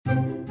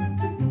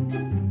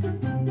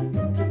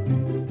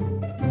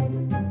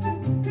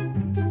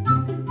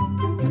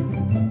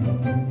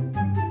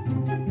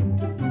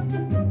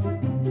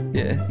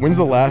Yeah. When's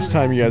the last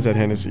time you guys had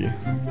Hennessy?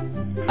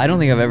 I don't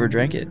think I've ever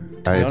drank it.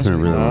 It's been a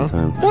really long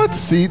time. What?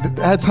 See,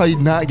 that's how you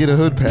not get a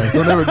hood pass.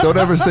 Don't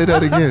ever say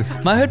that again.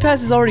 My hood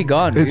pass is already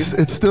gone, dude.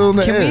 It's still in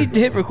the air. Can we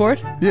hit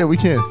record? Yeah, we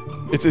can.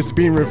 It's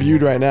being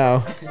reviewed right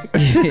now.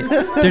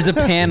 There's a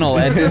panel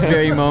at this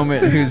very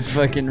moment who's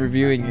fucking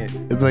reviewing it.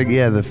 It's like,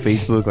 yeah, the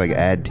Facebook like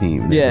ad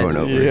team. They're going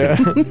over Yeah.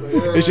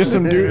 It's just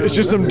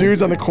some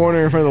dudes on the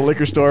corner in front of the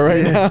liquor store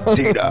right now.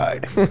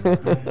 D-died.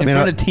 In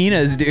front of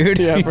Tina's, dude.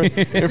 Yeah, in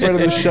front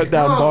of the shut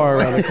down bar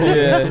around the corner.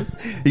 Yeah.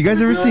 You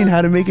guys ever seen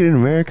How to Make It in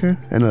America?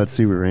 I know that's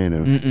super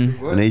random.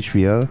 On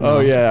HBO. Oh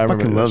yeah, I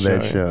remember fucking love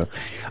that yeah. show.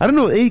 I don't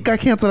know. It got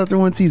canceled after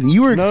one season.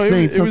 You were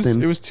saying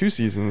something. It was 2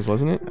 seasons,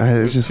 wasn't it?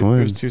 It was just one.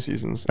 It was 2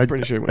 seasons. I'm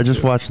pretty sure. It went I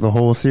just 2. watched the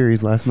whole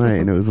series last night,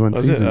 and it was one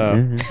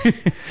season. Yeah.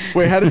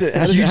 Wait, how does it?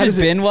 How does You it, how just does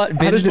it, binge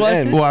how does it watch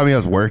end? it? Well, I mean, I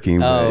was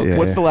working. Oh, but yeah,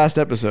 What's yeah. the last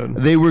episode?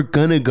 They were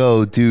gonna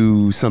go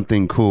do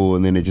something cool,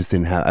 and then it just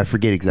didn't happen. I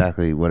forget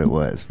exactly what it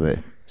was, but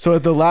So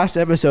the last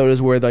episode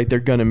is where like they're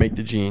gonna make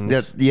the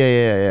jeans.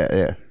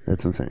 yeah.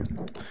 That's what I'm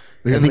saying.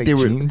 They're I gonna think they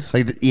make were jeans?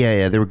 like,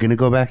 they were gonna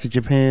go back to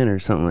Japan or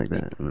something like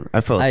that.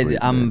 I fell asleep.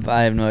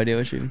 I have no idea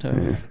what you're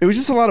talking about. It was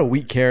just a lot of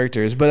weak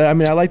characters, but I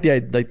mean, I like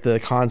the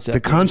concept.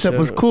 The concept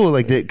was show. cool,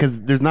 like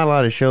because there's not a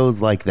lot of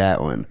shows like that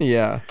one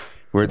Yeah.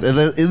 where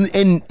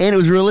and it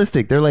was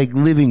realistic. They're like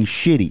living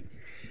shitty.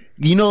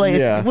 You know, like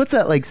Yeah. what's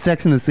that, like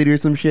Sex in the City or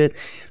some shit?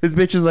 This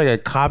bitch is like a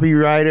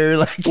copywriter.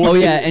 Like, Oh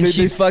yeah, and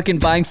she's fucking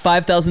buying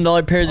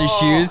 $5,000 pairs of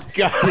shoes.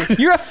 God.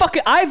 You're a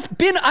fucking. I'm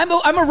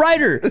a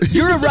writer.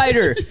 You're a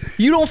writer.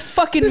 You don't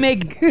fucking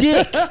make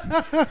dick.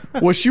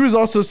 Well, she was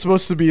also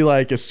supposed to be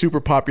like a super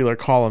popular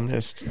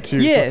columnist too.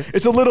 Yeah. So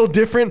it's a little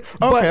different.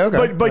 But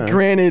Okay. but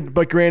granted,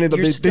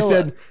 You're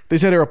still they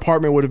said her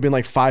apartment would have been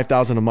like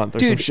 $5,000 a month or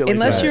some Dude, shit like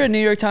unless that. you're a New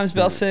York Times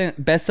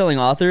best-selling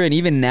author, and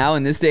even now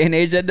in this day and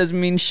age, that doesn't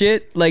mean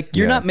shit. Like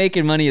you're not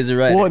making money as a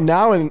writer. Well,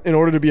 now in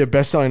order to be a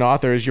best-selling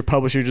author, is your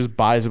publisher just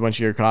buys a bunch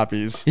of your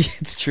copies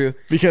It's true.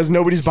 because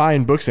nobody's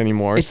buying books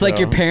anymore. It's like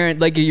your parent,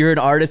 like you're an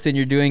artist and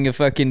you're doing a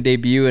fucking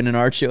debut in an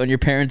art show, and your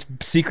parents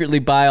secretly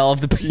buy all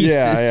of the pieces.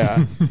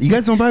 Yeah. You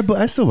guys don't buy books?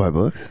 I still buy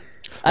books.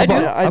 I do.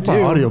 I I buy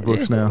do.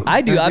 audiobooks now.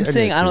 I do. I'm I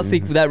saying do I don't too.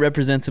 think that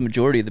represents a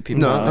majority of the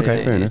people. in this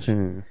day fair and enough. age.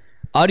 Yeah.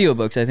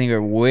 Audiobooks, I think,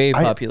 are way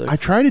popular. I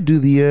try to do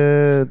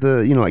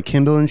the like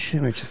Kindle and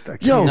shit. And I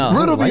can't. Yo, No.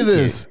 riddle me like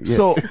this. it. Yeah.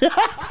 So,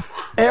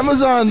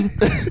 Amazon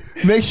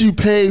makes you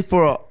pay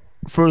for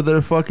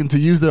their fucking to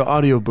use their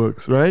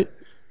audiobooks, right?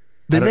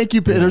 They make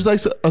you pay. There's like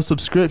a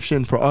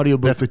subscription for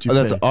audiobooks that you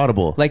that's pay.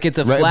 Audible. Like it's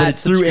a Right, flat but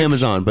it's through subscription.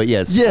 Amazon. But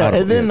yes, Yeah,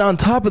 Audible, and then yes. on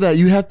top of that,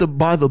 you have to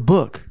buy the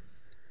book.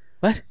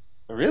 What?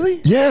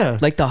 Really? Yeah.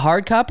 Like the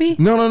hard copy?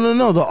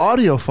 No. The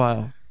audio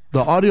file,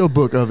 the audio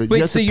book of it. You Wait,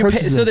 have so to you pay,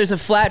 purchase so it. there's a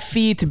flat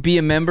fee to be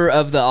a member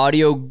of the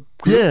audio group?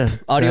 Yeah.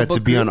 Audiobook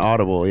to be group? on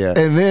Audible. Yeah.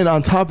 And then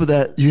on top of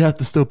that, you have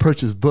to still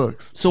purchase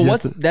books. So You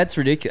what's have to- that's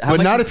ridiculous. How But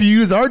much not is- if you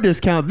use our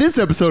discount. This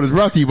episode is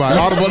brought to you by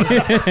Audible. not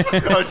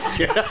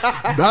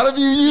if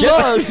you use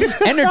ours.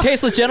 Enter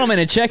Tasteless Gentlemen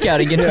at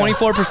checkout and get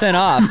 24%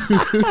 off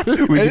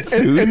We get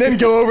sued. and then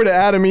go over to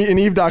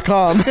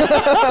AdamEveandEve.com.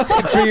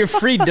 for your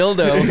free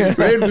dildo. And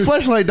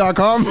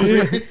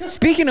Fleshlight.com.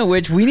 Speaking of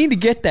which, we need to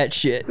get that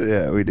shit.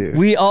 Yeah, we do.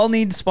 We all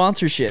need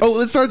sponsorships. Oh,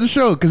 let's start the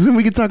show because then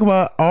we can talk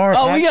about our.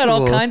 Oh, we got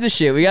all actual- kinds of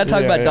shit. We got to talk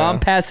Yeah, about yeah. Dom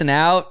passing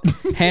out,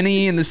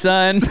 Henny in the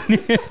sun.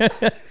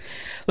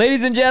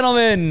 Ladies and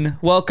gentlemen,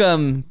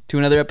 welcome to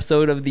another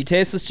episode of The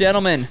Tasteless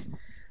Gentleman.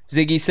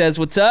 Ziggy says,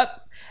 "What's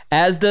up?"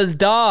 As does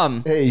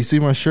Dom. Hey, you see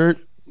my shirt?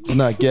 It's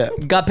not Gap.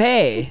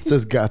 Gape. It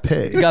says Gape.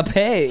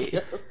 Gape.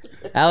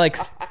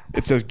 Alex.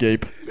 It says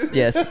Gape.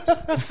 Yes.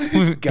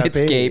 It's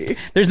Gape.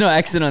 There's no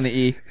accent on the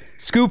E.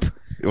 Scoop.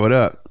 What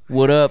up?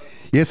 What up?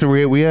 Yeah, so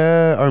we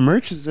our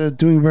merch is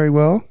doing very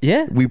well.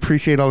 Yeah. We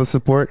appreciate all the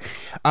support.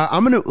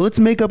 Let's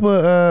make up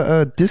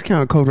a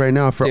discount code right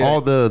now for Do all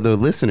it. the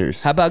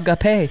listeners. How about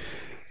Gape?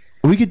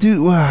 We could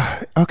do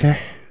okay.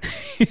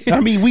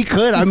 I mean, we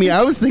could. I mean,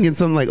 I was thinking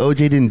something like OJ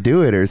didn't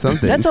do it or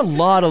something. That's a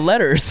lot of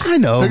letters. I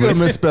know. They're gonna but-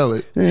 misspell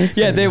it.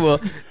 Yeah, they will.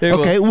 They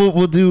Okay, will.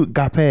 we'll do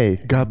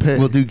Gape. Gape.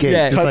 We'll do Gape.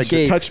 Yeah, Just touch like,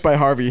 Gape. Touched by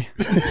Harvey.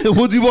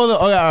 we'll do all the.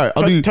 Okay, all right.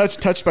 I'll do.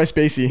 Touched by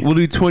Spacey. We'll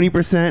do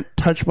 20%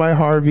 touched by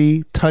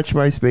Harvey, touched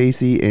by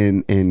Spacey,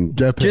 and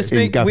Gape. Just in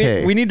make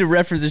Gape. we need to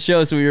reference the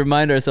show so we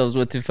remind ourselves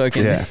what to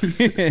fucking.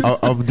 Yeah.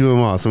 I'll do them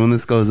all. So when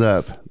this goes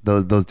up,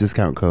 those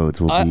discount codes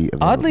will be available.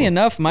 Oddly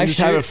enough, my Just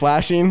have it shirt.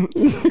 flashing.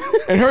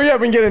 And hurry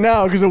up and get it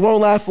now because it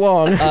won't last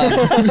long.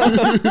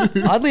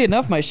 Oddly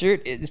enough, my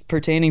shirt is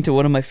pertaining to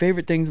one of my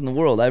favorite things in the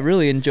world. I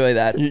really enjoy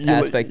that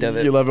aspect of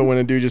it. You love it when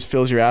a dude just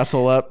fills your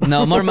asshole up.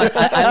 No, more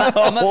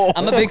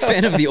I'm a big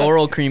fan of the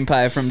oral cream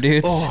pie from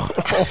dudes.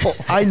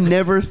 I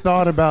never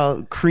thought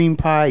about cream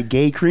pie,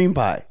 gay cream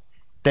pie.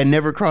 That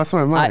never crossed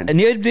my mind. And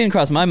it didn't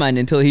cross my mind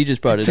until he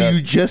just brought it So up. you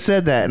just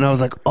said that, and I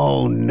was like,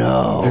 "Oh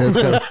no, Yeah, it's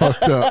kind of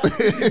fucked up.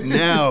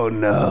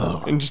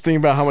 no." And just think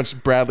about how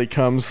much Bradley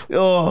comes.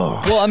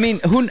 Oh, Well, I mean,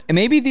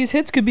 maybe these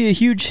hits could be a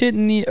huge hit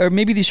or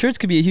maybe these shirts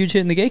could be a huge hit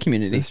in the gay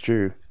community. that's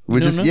true. We'll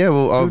don't just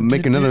know? I'll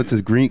make another that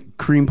says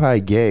cream pie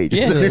gay.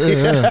 Just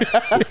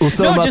We'll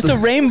sell No, them just out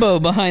a rainbow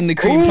behind the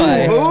cream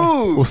pie.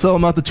 we'll sell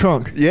them out the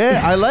trunk.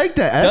 yeah, I like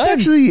that. That's Done.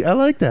 actually I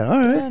like that. All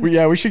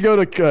right. We should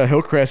go to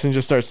Hillcrest and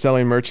just start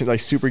selling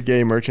super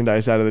gay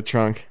merchandise out of the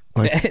trunk.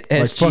 Like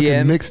SGM. fucking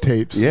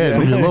mixtapes. Yeah.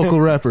 From your local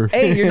rapper.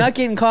 Hey, you're not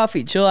getting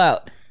coffee. Chill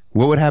out.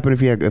 What would happen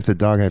if the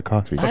dog had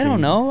coffee? I don't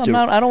know.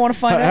 I don't want to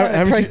find out.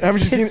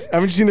 Haven't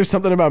you seen there's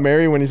something about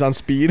Mary when he's on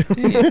speed?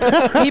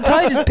 He'd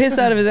probably just piss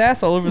out of his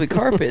ass all over the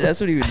carpet. That's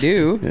what he would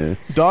do.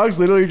 Yeah. Dogs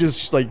literally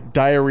just like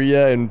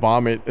diarrhea and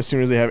vomit as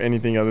soon as they have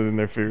anything other than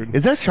their food.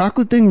 Is that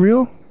chocolate thing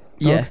real?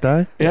 Yeah. Dogs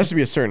die? It has to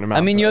be a certain amount.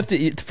 I mean, you though. have to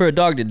eat, for a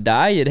dog to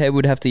die. It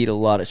would have to eat a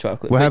lot of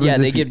chocolate. What But happens yeah,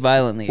 if they you- get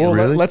violently Well, ill.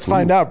 Really? let's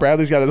find out.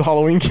 Bradley's got his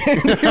Halloween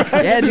candy.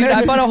 Yeah, dude,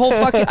 I bought a whole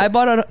fucking.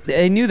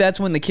 I knew that's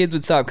when the kids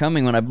would stop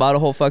coming when I bought a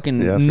whole fucking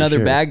Yeah, for another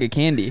sure. bag of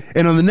candy.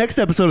 And on the next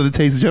episode of the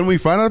Taste of Gentlemen, we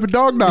find out if a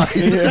dog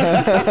dies.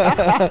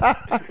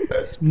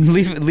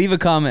 Leave a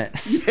comment.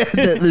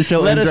 the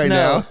show Let ends us right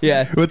know. now.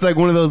 Yeah. It's like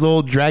one of those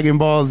old Dragon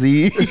Ball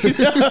Z.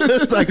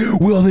 It's like,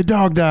 will the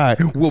dog die?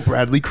 Will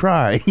Bradley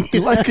cry? The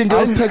light skin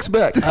girls text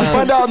back.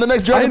 Find out in the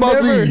next Dragon Ball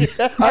Z.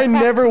 I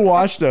never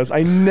watched those. I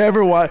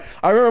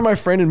remember my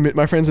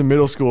friends in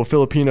middle school,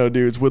 Filipino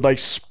dudes, would like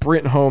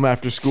sprint home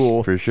after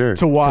school For sure.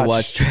 to watch, To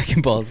watch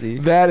Dragon Ball Z.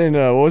 that. And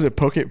what was it?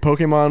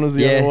 Pokemon was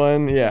the Yeah. other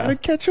one. Yeah.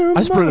 Catch 'em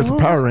I sprinted for all.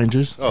 Power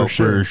Rangers. Oh,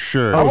 for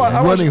sure. I was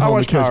I running home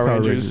watched to catch Power Power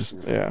Rangers.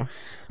 Yeah.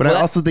 But Well,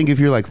 I also think if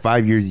you're like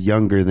 5 years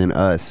younger than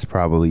us,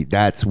 probably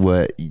that's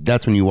when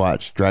you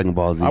watch Dragon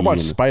Ball Z. I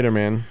watched and-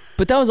 Spider-Man.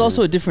 But that was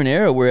also a different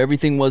era where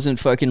everything wasn't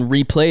fucking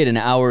replayed an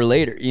hour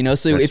later. You know,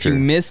 so That's if you true.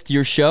 missed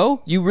your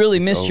show, you really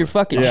missed your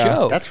fucking Yeah.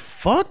 show. That's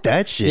fuck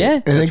that shit. Yeah.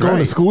 And then That's going right.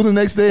 to school the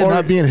next day and Or-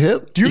 not being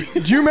hip. Do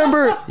you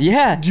remember?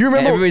 Yeah. Do you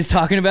remember- Everybody's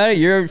talking about it.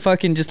 You're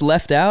fucking just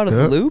left out of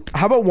the loop.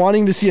 How about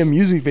wanting to see a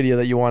music video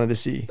that you wanted to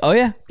see? Oh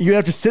yeah. You'd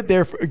have to sit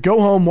there,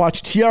 go home,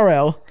 watch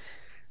TRL,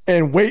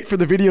 and wait for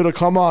the video to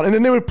come on, and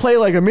then they would play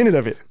like a minute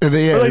of it, And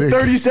they- or yeah, like they-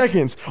 30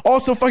 seconds.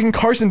 Also, fucking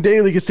Carson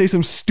Daly could say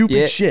some stupid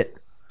Yeah. shit.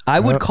 I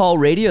would call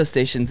radio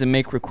stations and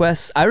make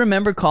requests. I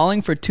remember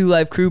calling for Two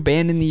Live Crew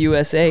banned in the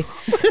USA,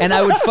 and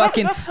I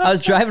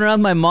was driving around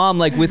with my mom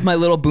like with my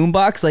little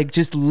boombox, like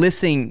just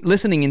listening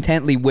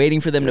intently,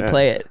 waiting for them to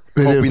play it.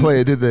 They didn't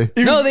play it, did they?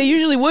 No, they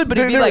usually would, but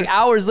it'd be They- like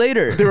hours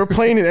later. They were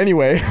playing it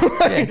anyway.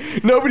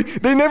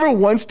 They never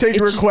once take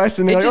It a just- request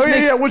and they're it like, just oh yeah,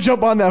 makes- yeah, we'll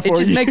jump on that for It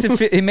just you. makes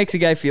it makes a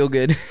guy feel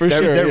good. for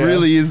That, sure. that yeah.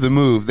 really is the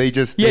move. They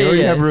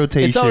already have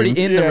rotation. It's already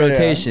in the Yeah, yeah.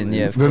 rotation.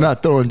 Yeah. They're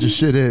not throwing just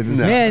shit in.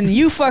 No. Man,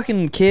 you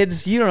fucking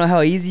kids, you don't know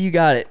how easy you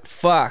got it.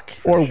 Fuck.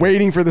 Or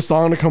waiting for the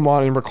song to come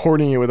on and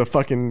recording it with a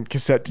fucking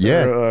cassette.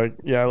 Yeah.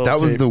 Little That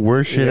was tape. the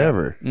worst shit Yeah.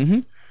 ever. Mm-hmm.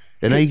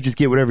 And now you just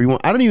get whatever you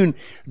want.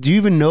 Do you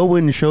even know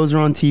when shows are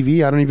on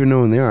TV? I don't even know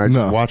when they are. I just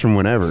No. watch them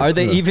whenever. Are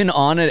they even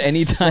on at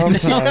any time?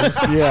 Sometimes,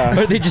 yeah.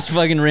 Or are they just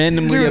fucking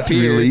randomly Dude,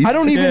 appear? released. I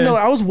don't even Yeah. know.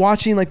 I was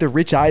watching like the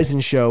Rich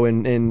Eisen show,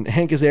 and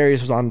Hank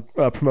Azarias was on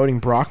promoting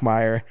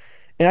Brockmire,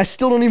 and I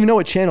still don't even know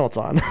what channel it's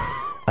on.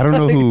 I don't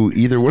know who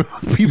either one of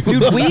those people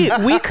Dude,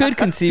 are. we could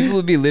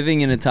conceivably be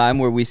living in a time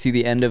where we see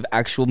the end of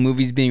actual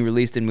movies being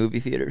released in movie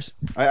theaters.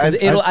 'Cause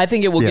I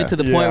think it will yeah. get to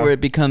the point Yeah. where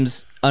it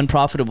becomes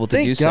unprofitable to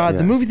do Thank so. God,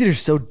 the movie theater's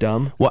so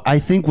dumb. Well, I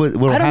think what'll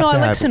I don't have know. to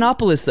I like happen.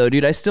 Sinopolis though,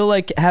 dude. I still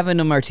like having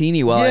a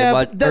martini while I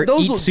watch or eat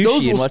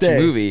sushi and watch stay. a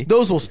movie.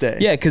 Those will stay.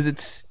 Yeah, because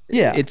it's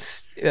Yeah.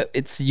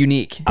 it's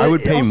unique. I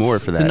would pay also- more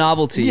for that. It's a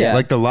novelty. Yeah.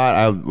 Like the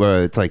lot,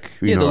 it's like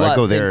Yeah, the I lot,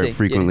 go same there thing.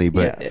 frequently, Yeah.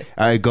 but Yeah.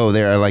 I go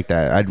there. I like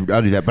that.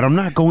 I'll do that, but I'm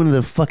not going to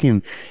the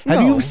fucking.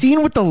 Have you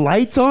seen with the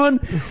lights on?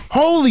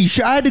 Holy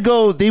shit! I had to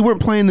go. They weren't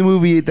playing the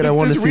movie that I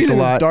wanted to There's a see at the reason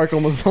it's lot. dark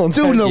almost the whole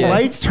Dude, time. the Yeah.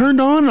 lights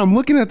turned on. I'm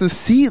looking at the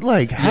seat.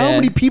 Like, how Yeah.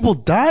 many people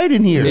died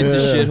in here? It's a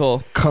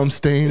shithole. Cum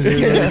stains.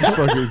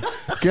 Fucking,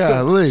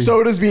 golly.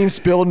 Soda's being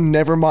spilled and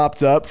never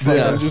mopped up. Fucking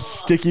Yeah. just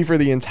sticky for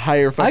the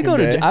entire fucking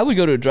day. I would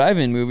go to a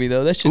drive-in movie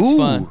though. That shit's Ooh,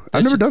 fun.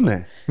 I've never done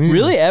that.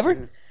 Really, ever?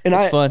 and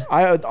it's I, fun.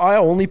 I'll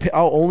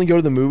only go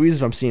to the movies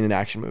if I'm seeing an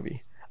action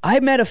movie. I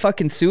met a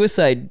fucking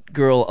suicide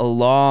girl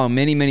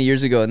many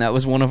years ago, and that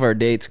was one of our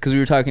dates because we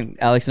were talking.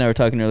 Alex and I were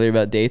talking earlier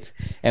about dates,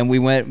 and we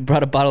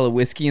brought a bottle of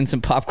whiskey and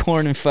some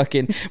popcorn, and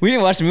fucking. We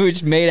didn't watch the movie; we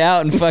just made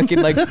out and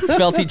fucking like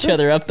felt each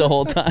other up the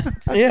whole time.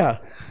 Yeah.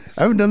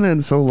 I haven't done that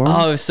in so long.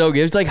 Oh, it was so good.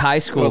 It was like high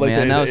school, Well, like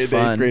man. That was the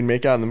fun. eighth grade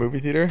makeout in the movie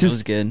theater. That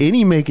was good.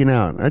 Any making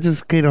out. I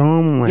just get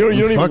home. I'm like,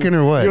 You don't fucking even,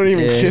 or what? You don't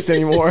even Yeah. kiss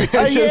anymore. It's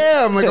just-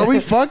 Yeah, I'm like, are we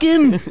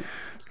fucking?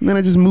 And then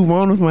I just move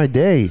on with my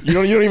day. You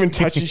don't even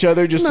touch each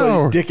other. Just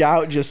No. like dick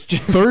out. Just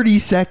 30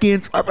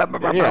 seconds.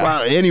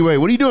 Yeah. Anyway,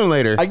 what are you doing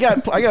later? I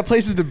got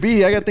places to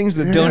be. I got things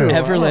to do. Don't I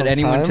ever let have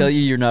anyone time. tell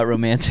you you're not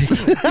romantic.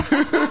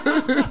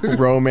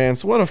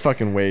 Romance. What a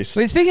fucking waste.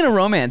 Wait, speaking of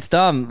romance,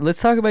 Dom,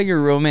 let's talk about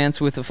your romance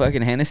with a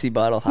fucking Hennessy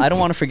bottle. I don't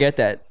want to forget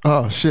that.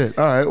 Oh shit!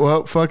 All right.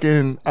 Well,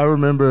 fucking. I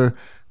remember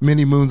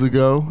many moons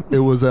ago. It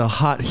was a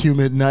hot,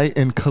 humid night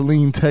in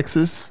Killeen,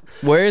 Texas.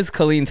 Where is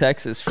Killeen,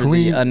 Texas, for the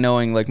Killeen-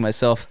 unknowing like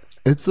myself?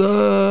 It's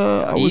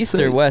I would East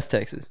say or West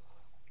Texas?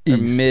 Or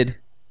East. mid?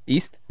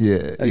 East?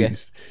 Yeah, Okay.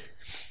 East.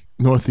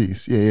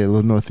 Northeast. Yeah, a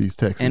little Northeast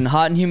Texas. And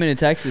hot and humid in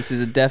Texas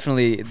is that's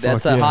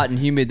Fuck a yeah. hot and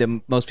humid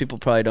that most people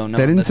probably don't know.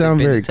 That didn't unless they've sound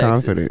been very to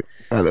Texas. confident,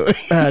 by the way.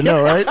 I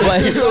know, right?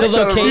 Like, the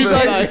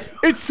location.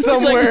 It's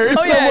somewhere. like,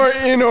 It's oh, yeah, somewhere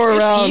it's- in or it's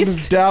around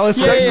east. Dallas,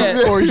 Yeah,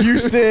 Texas, yeah. or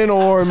Houston,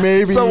 or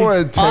maybe Somewhere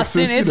in Texas.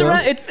 Austin. It's you know?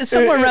 around. It's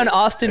somewhere around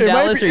Austin, It might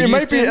Dallas, be, or it might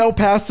Houston. be El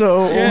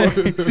Paso. Or,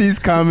 These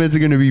comments are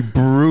going to be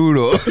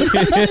brutal.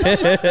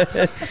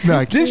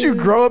 Nah, didn't you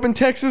grow up in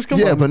Texas? Come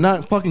Yeah, on. but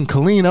not fucking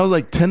Killeen. I was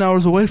like 10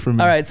 hours away from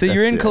me. All right, so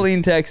you're in it.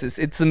 Killeen, Texas.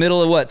 It's the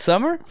middle of what,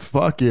 summer?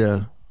 Fuck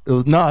yeah. It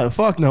was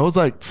fuck no. It was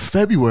like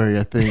February,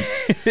 I think.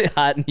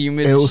 Hot and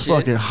humid. It as was shit.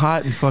 fucking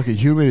hot and fucking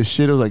humid as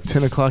shit. It was like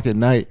 10 o'clock at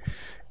night.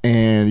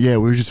 And yeah,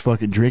 we were just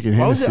fucking drinking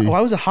why was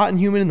Hennessy. it hot and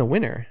humid in the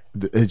winter?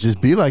 It just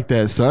be like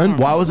that, son.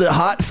 Why was it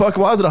hot? Fuck,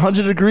 why was it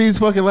 100 degrees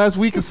fucking last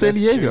week in San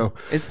That's Diego? true.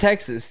 It's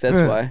Texas. That's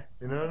Yeah. why.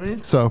 You know what I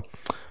mean? So,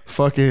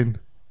 fucking,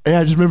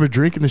 yeah, I just remember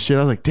drinking the shit. I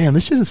was like, damn,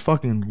 this shit is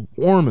fucking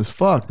warm as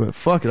fuck, but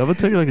fuck it. I'm gonna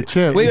take it like a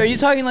champ. Wait, are you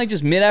talking like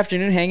just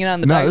mid-afternoon hanging out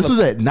in the No, back? this of was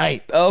a- at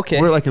night. Okay.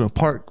 We're like in a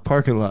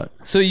parking lot.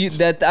 So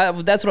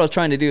that's what I was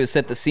trying to do is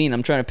set the scene.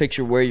 I'm trying to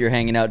picture where you're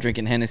hanging out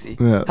drinking Hennessy.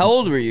 Yeah. How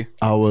old were you?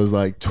 I was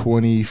like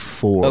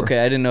 24. Okay,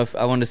 I didn't know if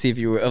I wanted to see if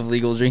you were of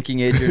legal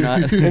drinking age or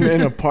not.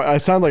 In a I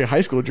sound like a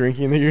high school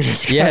drinking that you're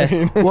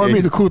describing. Yeah. Well, I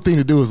mean, the cool thing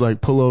to do was like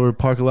pull over,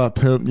 parking lot,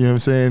 pimp. You know what I'm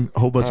saying? A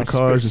whole bunch of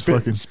cars, just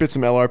fucking. spit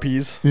some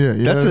LRPs. Yeah,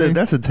 you know what I mean?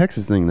 That's a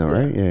Texas thing, though,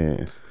 right?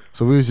 Yeah.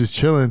 So we was just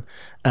chilling,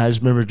 and I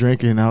just remember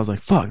drinking, and I was like,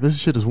 "Fuck, this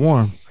shit is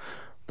warm,"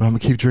 but I'm gonna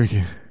keep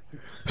drinking.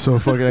 So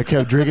fucking, I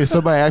kept drinking.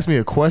 Somebody asked me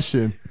a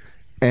question,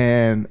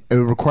 and it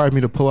required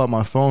me to pull out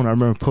my phone. I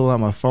remember pulling out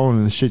my phone,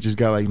 and the shit just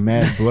got like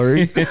mad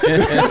blurry.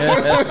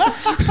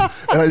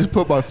 And I just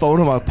put my phone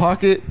in my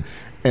pocket,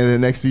 and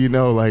then next thing you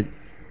know, like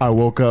I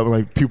woke up, and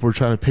like people were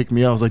trying to pick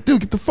me up. I was like,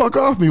 "Dude, get the fuck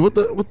off me!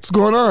 What's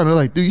going on?" They're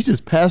like, "Dude, you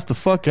just passed the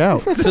fuck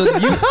out." So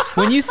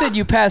when you said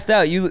you passed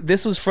out,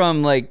 this was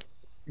from like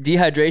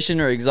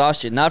dehydration or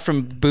exhaustion, not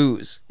from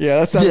booze. Yeah,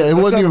 that sounds. Yeah, it that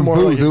wasn't sounded even more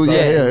booze. Like It was-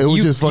 exhaustion. yeah, it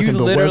was just fucking You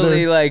the literally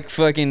weather. like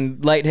fucking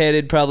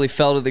lightheaded, probably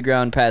fell to the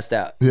ground, passed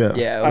out. Yeah.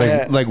 Yeah. I Okay.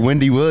 had- Like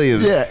Wendy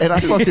Williams. Yeah, and I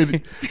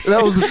fucking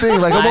that was the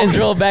thing. Like Eyes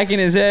roll back in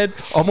his head.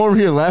 I'm over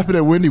here laughing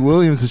at Wendy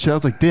Williams and shit. I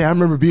was like, damn, I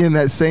remember being in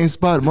that same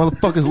spot.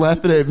 Motherfuckers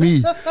laughing at me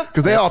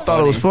because they all thought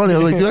it was funny. I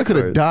was like, dude, I could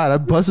have died. I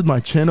busted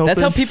my chin open.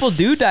 That's how people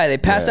do die. They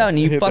pass out and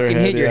you Hit their fucking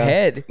head, hit your yeah.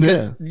 head.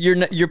 'Cause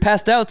you're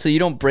passed out, so you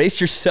don't brace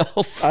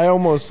yourself. I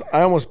almost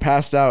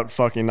passed out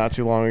fucking not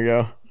too long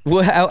ago.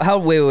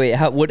 Well, wait.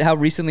 How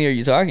recently are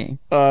you talking?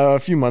 A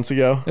few months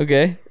ago.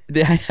 Okay.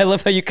 I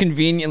love how you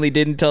conveniently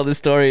didn't tell this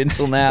story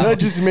until now. That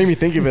just made me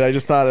think of it. I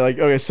just thought like,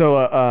 okay, so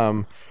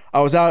I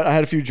was out. I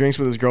had a few drinks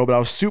with this girl, but I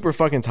was super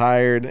fucking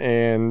tired,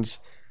 and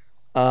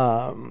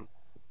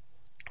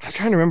I'm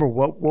trying to remember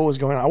what was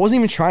going on. I wasn't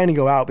even trying to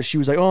go out, but she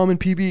was like, "Oh, I'm in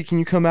PB. Can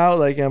you come out?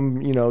 Like,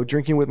 I'm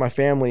drinking with my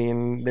family,"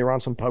 and they were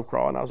on some pub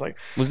crawl, and I was like,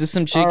 Was this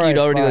some chick "All right, you'd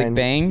already fine." like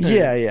banged? or-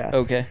 Yeah, yeah.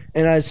 Okay.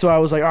 And I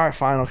was like, all right,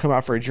 fine, I'll come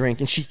out for a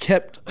drink. And she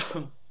kept,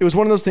 it was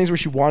one of those things where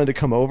she wanted to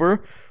come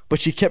over, but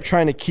she kept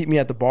trying to keep me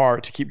at the bar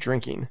to keep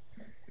drinking.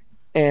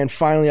 And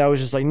finally I was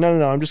just like,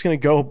 no, I'm just going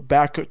to go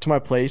back to my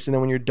place. And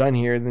then when you're done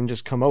here, then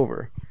just come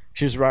over.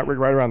 She was right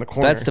around the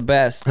corner. That's the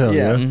best. Hell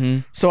yeah.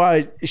 Mhm.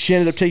 So she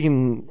ended up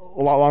taking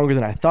a lot longer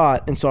than I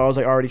thought. And so I was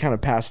like already kind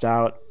of passed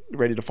out,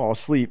 ready to fall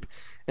asleep.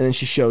 And then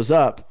she shows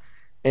up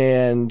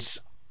and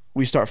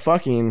we start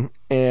fucking.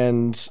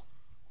 And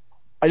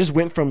I just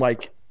went from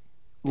like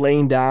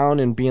laying down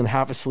and being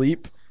half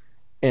asleep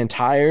and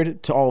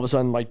tired to all of a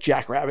sudden like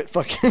jackrabbit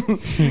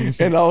fucking.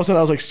 And all of a sudden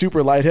I was like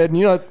super lightheaded. And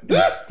yeah.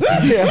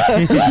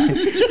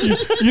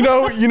 you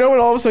know when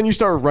all of a sudden you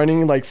start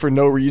running like for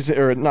no reason,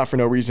 or not for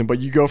no reason, but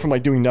you go from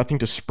like doing nothing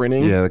to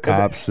sprinting. Yeah, the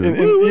cops. And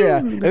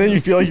then you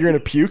feel like you're gonna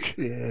puke.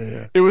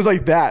 Yeah. It was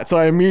like that. So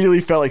I immediately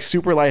felt like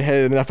super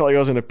lightheaded, and then I felt like I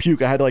was gonna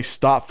puke. I had to like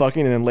stop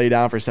fucking and then lay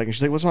down for a second.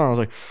 She's like, "What's wrong?" I was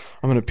like,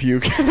 "I'm gonna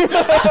puke."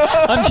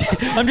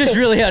 I'm just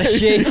really out of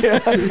shape.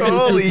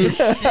 Holy shit.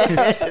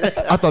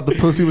 I thought the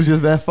pussy was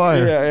just that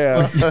fire.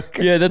 yeah.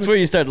 Yeah, that's where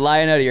you start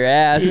lying out of your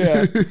ass.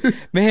 Yeah.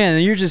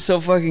 Man, you're just so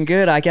fucking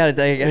good. I gotta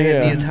need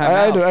a time I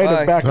had out. to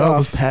Fuck. back I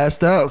was off.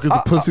 passed out because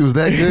the pussy was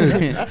that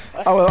good.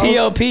 I was-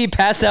 POP,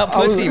 pass out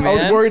pussy, man. I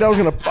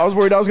was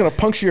worried I was gonna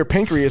puncture your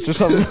pancreas or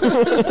something.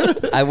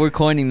 We're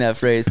coining that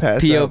phrase.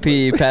 Pass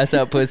POP, pass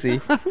out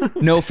pussy.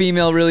 No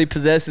female really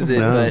possesses it,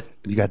 No, but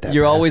you got that.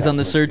 you're pass always out on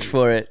the pussy. search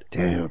for it.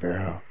 Damn,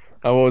 bro.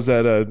 What was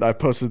that? I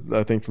posted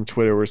a thing from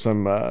Twitter where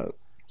some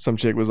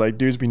chick was like,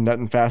 "Dudes be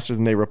nutting faster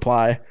than they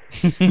reply,"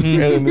 and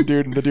then the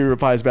dude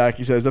replies back.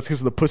 He says, "That's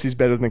because the pussy's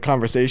better than the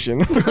conversation."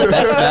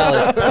 That's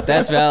valid.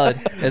 That's valid.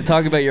 And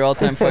talk about your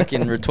all-time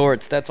fucking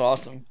retorts. That's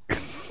awesome.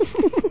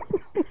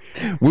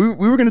 We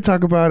were gonna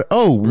talk about.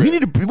 We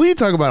need to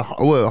talk about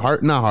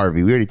not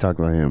Harvey. We already talked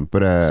about him,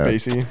 but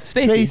Spacey.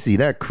 Spacey,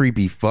 that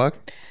creepy fuck.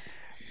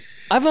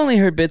 I've only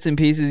heard bits and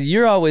pieces.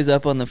 You're always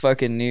up on the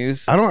fucking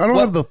news. I don't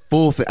have the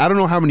full thing. I don't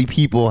know how many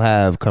people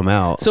have come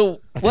out.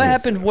 So what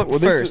happened? What well,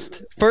 this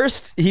first?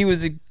 First, he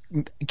was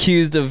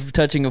accused of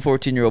touching a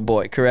 14-year-old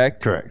boy.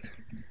 Correct. correct.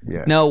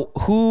 Yeah. Now,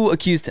 who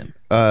accused him?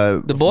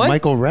 The boy?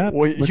 Michael Rapp.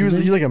 Well,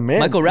 he's like a man.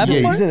 Michael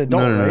Rappaport? He's an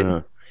adult, right?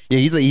 No. Yeah,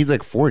 he's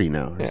like 40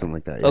 now or something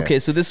like that. Yeah. Okay,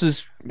 so this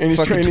was And he's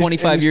fucking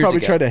 25 he's years probably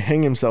ago. tried to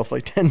hang himself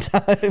like 10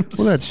 times.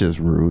 Well, that's just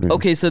rude.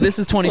 Okay, so this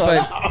is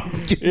 25.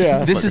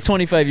 Yeah. This is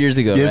 25 years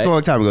ago, Yeah, it's a right?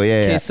 long time ago. Yeah,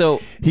 Okay, yeah.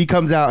 so he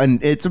comes out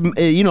and it's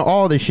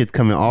all this shit's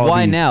coming.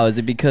 why now? Is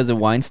it because of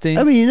Weinstein?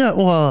 I mean,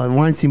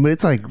 Weinstein, but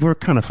it's like we're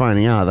kind of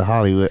finding out the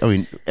Hollywood. I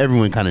mean,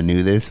 everyone kind of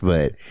knew this,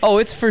 but oh,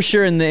 it's for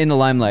sure in the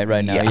limelight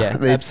right now. Yeah,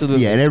 it's-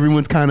 absolutely. Yeah, and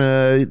everyone's kind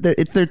of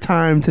it's their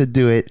time to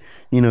do it.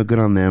 Good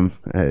on them.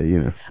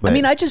 I But-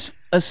 mean, I just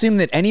assume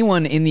that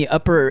anyone in the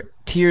upper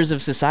tiers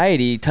of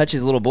society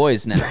touches little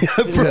boys now.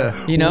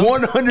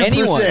 100%.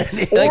 Anyone.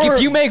 Like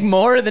if you make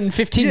more than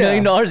 $15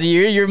 million a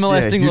year, you're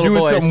molesting you're little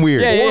doing boys. something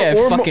weird. Yeah,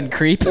 Or fucking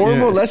creep. Or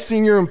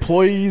molesting your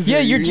employees. Yeah,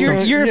 or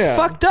you're yeah.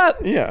 fucked up.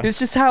 Yeah. It's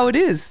just how it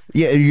is.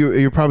 Yeah,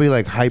 you're probably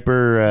like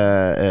hyper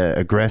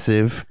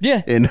aggressive.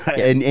 Yeah.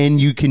 and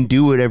you can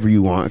do whatever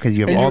you want because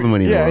you have all the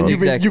money in the Yeah, and world.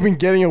 Exactly. you've been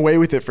getting away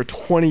with it for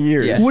 20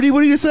 years. Yes. What do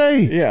you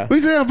say? Yeah. What do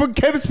you say? I'm fucking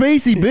Kevin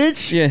Spacey,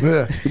 bitch.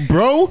 Yeah.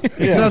 Bro.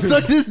 Yeah. Now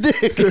suck this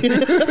dick.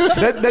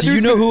 That Do you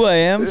dude's know been- who I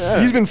am?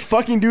 He's been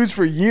fucking dudes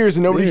for years,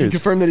 and nobody can Years.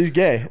 confirm that he's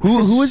gay.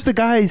 Who is the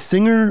guy,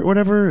 singer,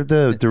 whatever,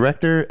 the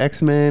director,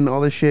 X-Men,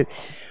 all this shit?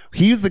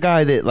 He's the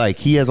guy that like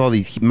he has all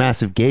these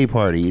massive gay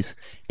parties,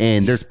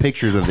 and there's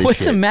pictures of this What's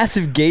shit. a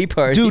massive gay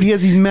party? Dude, he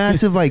has these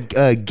massive like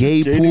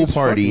gay pool dudes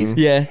parties.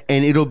 fucking. Yeah.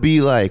 and it'll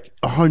be like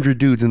 100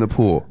 dudes in the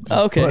pool.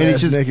 Okay. And it's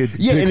just Naked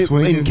yeah, dick and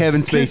swinging.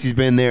 Kevin Spacey's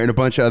been there, and a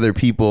bunch of other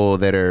people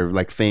that are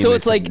like famous, So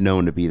it's like and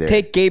known to be there.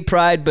 Take gay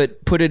pride,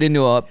 but put it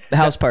into a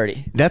house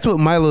party. That's what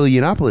Milo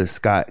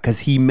Yiannopoulos got because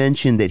he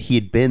mentioned that he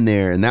had been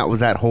there, and that was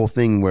that whole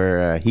thing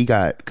where he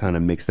got kind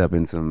of mixed up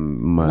in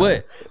some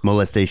What?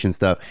 molestation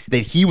stuff. That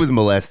he was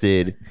molested,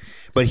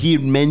 but he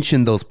had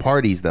mentioned those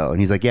parties though, and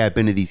he's like, "Yeah, I've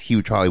been to these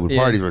huge Hollywood Yeah.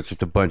 parties where it's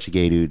just a bunch of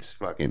gay dudes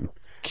fucking."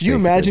 Could you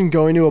basically. imagine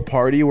going to a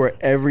party where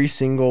every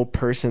single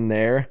person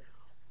there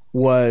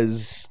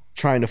was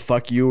trying to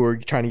fuck you or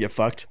trying to get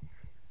fucked?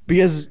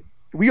 Because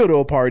we go to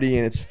a party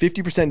and it's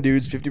 50%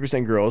 dudes,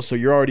 50% girls, so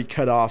you're already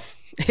cut off.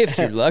 If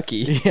you're lucky.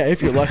 Yeah,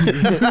 if you're lucky.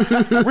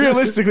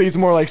 Realistically, it's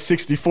more like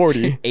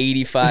 60-40.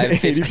 85,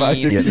 15. 85,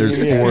 Yeah, there's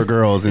 15, four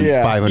girls and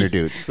Yeah. 500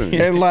 dudes.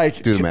 And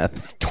like Do the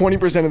math.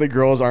 20% of the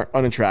girls aren't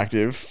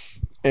unattractive,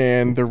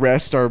 and the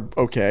rest are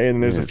okay,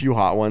 and there's a few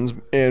hot ones,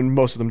 and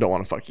most of them don't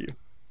want to fuck you.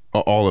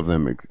 All of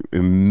them,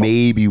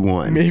 maybe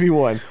one. Maybe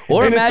one.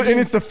 Or and imagine-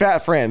 it's the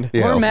fat friend.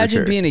 Yeah, Or for imagine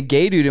sure. being a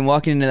gay dude and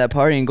walking into that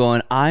party and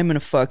going, I'm going to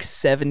fuck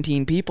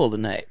 17 people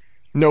tonight.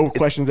 No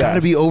questions Got to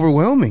asked. be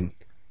overwhelming.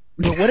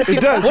 But what if you,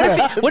 does,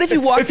 yeah. what if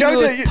you walked It's gotta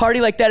into a be- party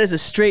like that as a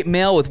straight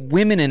male with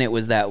women in it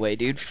was that way,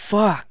 dude?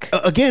 Fuck.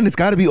 Again, it's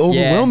got to be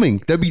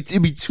overwhelming. It'd be too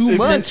It's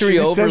much. Sensory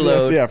It's sensitive,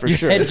 overload. yeah, for Your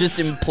sure. head just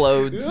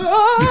implodes.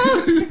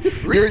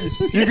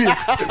 You'd be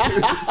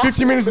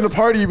 15 minutes in the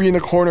party, you'd be in the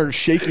corner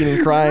shaking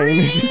and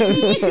crying.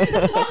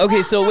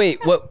 Okay, so wait,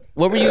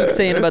 what were you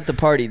saying about the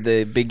party,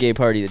 the big gay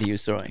party that he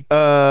was throwing?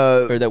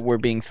 Or that were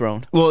being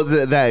thrown? Well,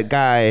 that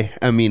guy.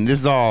 I mean, this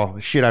is all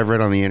shit I've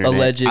read on the internet.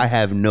 Alleged. I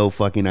have no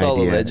fucking It's idea.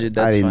 all alleged,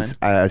 that's I didn't.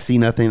 I see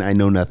nothing. I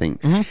know nothing.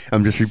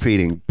 I'm just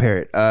repeating.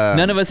 Parrot.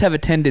 None of us have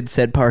attended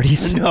said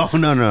parties.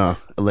 No.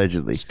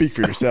 Allegedly. Speak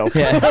for yourself.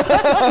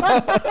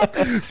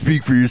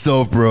 Speak for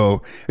yourself,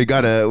 bro. It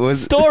got a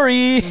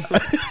Story.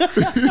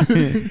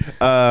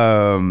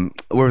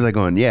 where was I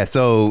going? Yeah.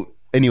 So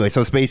anyway,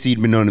 so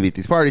Spacey'd been known to be at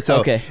these parties. So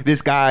Okay.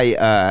 this guy,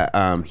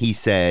 he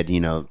said,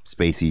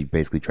 Spacey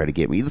basically tried to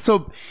get me.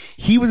 So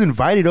he was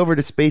invited over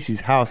to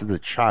Spacey's house as a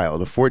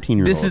child, a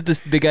 14-year-old. This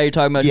is the guy you're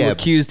talking about who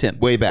accused him.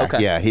 way back.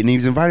 Okay. Yeah, and he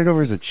was invited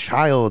over as a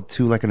child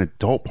to like an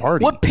adult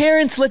party. What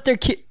parents let their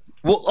kid...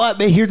 Well,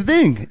 here's the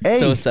thing. Hey, So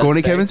going to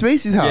suspect. Kevin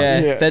Spacey's house.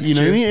 Yeah, Yeah. that's you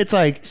know true. what I mean? It's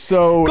like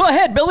So Go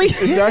ahead, Billy.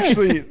 it's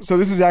actually this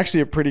is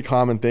actually a pretty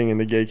common thing in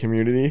the gay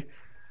community,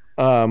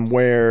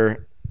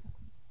 where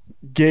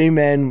gay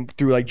men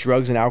through like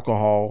drugs and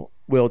alcohol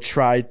will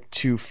try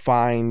to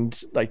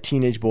find like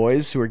teenage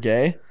boys who are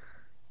gay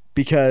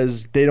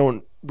because they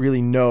don't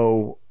really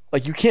know.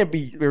 Like you can't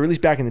be, or at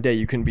least back in the day,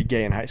 you couldn't be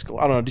gay in high school.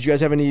 I don't know. Did you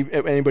guys have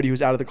anybody who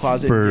was out of the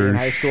closet gay for in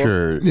high school?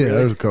 sure. Yeah,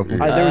 there's a couple.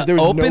 There was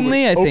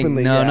Openly? I think-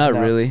 no, not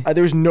really.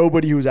 There was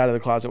nobody who was out of the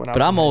closet when I was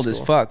But in I'm high old as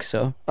school. fuck,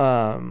 so...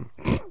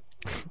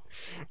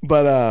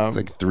 But It's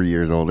like 3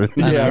 years older.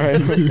 yeah,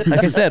 right.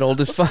 Like I said,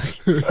 old as fuck.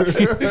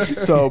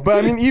 So, but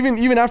I mean,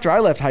 even after I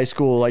left high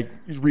school, like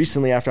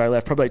recently after I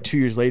left, probably like 2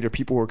 years later,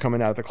 people were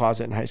coming out of the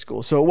closet in high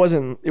school. So it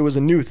was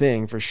a new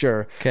thing for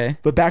sure. Okay.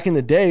 But back in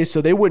the day,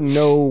 so they wouldn't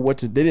know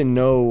they didn't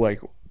know like,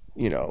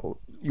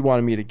 you want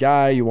to meet a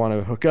guy, you want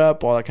to hook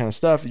up, all that kind of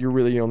stuff.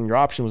 Your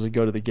option was to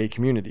go to the gay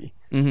community.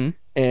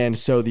 And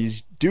so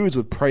these dudes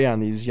would prey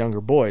on these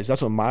younger boys.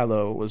 That's what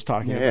Milo was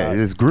talking about.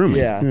 it's grooming.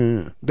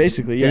 Yeah.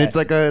 Basically, yeah. And it's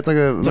like a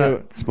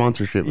not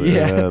sponsorship, but,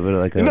 Yeah. but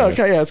like a no,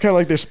 okay, yeah, it's kind of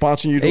like they're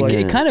sponsoring you to like.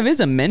 It kind of is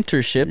a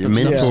mentorship. Of some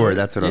mentor. sort.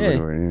 That's what I'm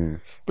looking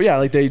for. But yeah,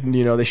 like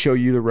they show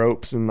you the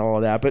ropes and all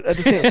of that. But at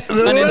the same,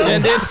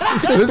 Unintended.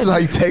 This is how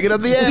you take it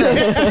up the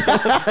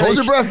ass. Hold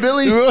your breath,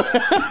 Billy.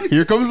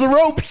 Here comes the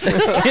ropes.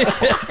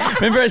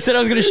 Remember I said I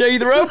was going to show you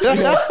the ropes?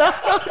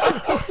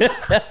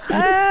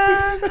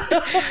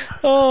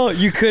 Oh,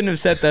 you couldn't have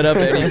set that up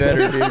any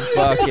better, dude.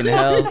 Fucking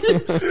hell.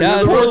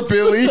 That Poor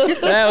Billy.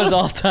 That was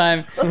all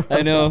time.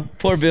 I know.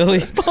 Poor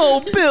Billy.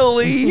 Oh,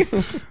 Billy.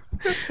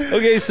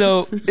 Okay,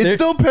 so It's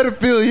still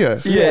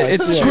pedophilia. yeah,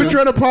 it's Quit true.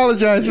 trying to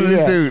apologize for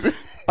Yeah. this dude.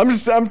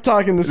 I'm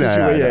talking the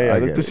situation. I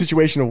get the it.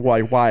 situation of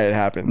why it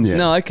happens. Yeah.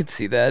 No, I could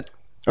see that.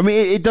 I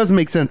mean, it does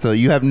make sense though.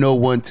 You have no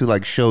one to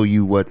like show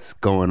you what's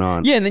going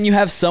on. Yeah, and then you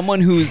have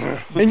someone who's, and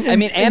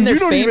and they're you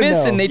don't even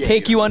famous, know. and they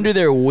take you under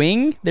their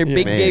wing, their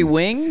big Man. gay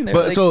wing. They're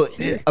But like- so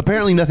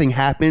apparently nothing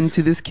happened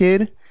to this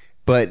kid.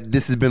 But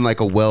this has been like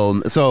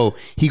so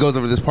he goes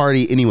over to this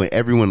party anyway.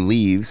 Everyone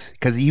leaves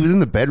because he was in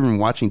the bedroom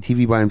watching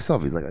TV by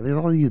himself. He's like, "There's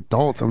all these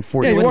adults. I'm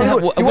 40." Yeah, you What the hell-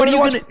 wanted what are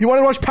you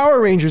to watch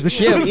Power Rangers. This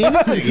shit.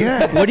 Yeah.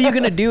 yeah. what are you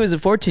gonna do as a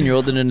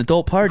 14-year-old in an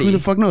adult Who the party?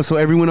 fuck knows? So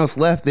everyone else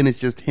left. Then it's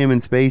just him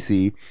and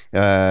Spacey,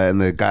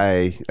 and the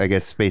guy. I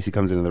guess Spacey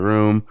comes into the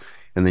room,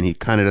 and then he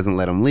kind of doesn't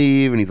let him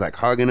leave, and he's like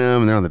hugging him,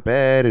 and they're on the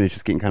bed, and it's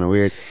just getting kind of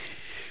weird.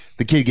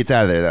 The kid gets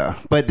out of there though,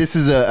 but this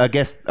is I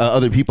guess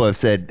other people have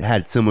said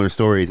had similar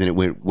stories, and it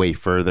went way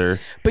further.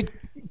 But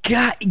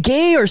God,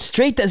 gay or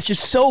straight, that's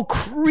just so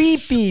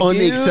creepy. Dude.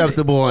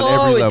 Unacceptable on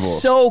every level.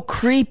 It's so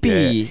creepy.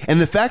 Yeah. And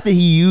the fact that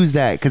he used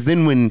that, because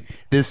then when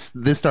this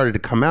started to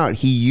come out,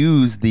 he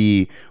used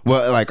I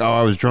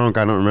was drunk,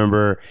 I don't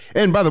remember.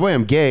 And by the way,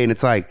 I'm gay, and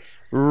it's like,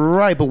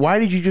 right, but why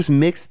did you just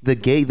mix the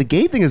gay? The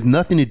gay thing has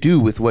nothing to do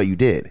with what you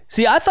did.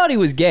 See, I thought he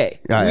was gay.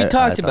 I We talked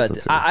thought about so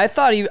this. too. I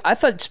thought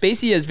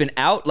Spacey has been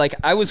out. Like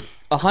I was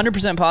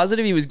 100%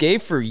 positive he was gay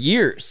for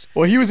years.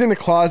 Well, he was in the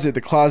closet. The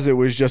closet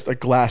was just a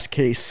glass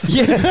case.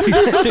 Yeah,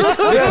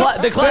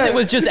 the closet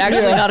was just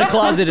actually not a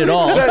closet at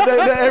all.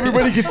 that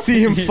everybody could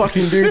see him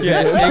fucking dudes.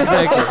 Yeah, in.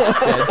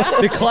 exactly.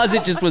 Yeah. The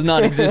closet just was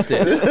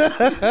non-existent.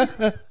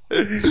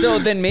 So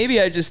then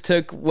maybe I just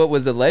took what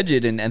was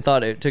alleged and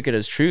thought it took it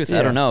as truth.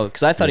 I don't know,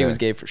 because I thought he was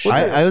gay for sure.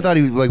 I thought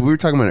he was, like we were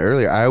talking about it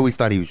earlier. I always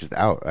thought he was just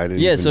out. I didn't.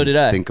 Yeah, even so did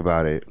I. Think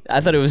about it. I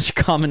thought it was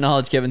common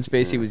knowledge Kevin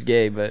Spacey was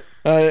gay, but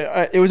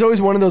It was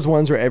always one of those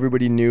ones where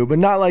everybody knew, but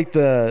not like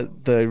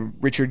the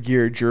Richard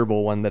Gere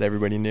gerbil one that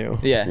everybody knew.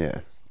 yeah. Yeah,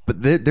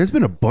 but there's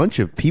been a bunch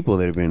of people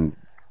that have been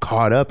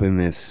caught up in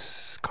this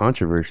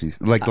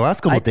controversies. Like the last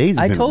couple of days,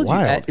 I have been told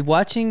wild. you,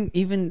 watching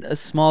even a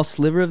small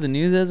sliver of the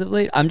news as of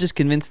late, I'm just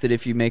convinced that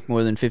if you make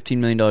more than $15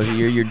 million a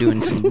year, you're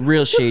doing some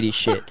real shady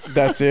shit.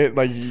 That's it.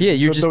 Like Yeah,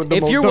 you're just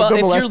if you're the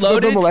loaded,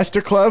 the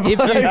molester club.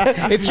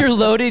 if you're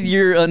loaded,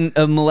 you're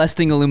a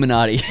molesting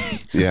Illuminati.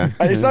 Yeah,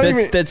 It's not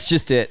even. That's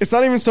just it. It's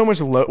not even so much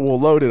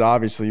loaded,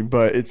 obviously,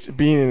 but it's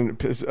being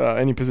in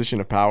any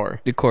position of power.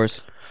 Of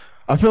course.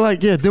 I feel like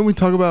didn't we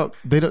talk about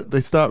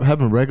they stop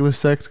having regular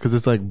sex because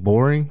it's like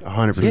boring. 100%.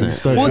 Well,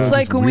 it's doing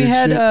like some when we weird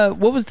had shit.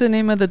 what was the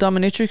name of the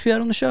dominatrix we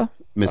had on the show?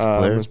 Miss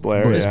Blair. Miss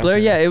Blair. Miss Blair.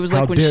 Yeah, it was How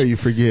like when dare she, you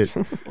forget?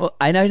 Well,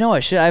 I know I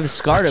should. I have a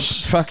scar to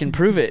fucking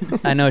prove it.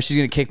 I know she's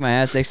gonna kick my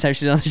ass next time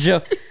she's on the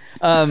show.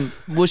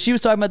 Well, she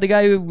was talking about the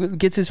guy who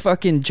gets his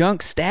fucking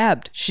junk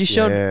stabbed. She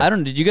showed. Yeah. I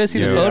don't. Did you guys see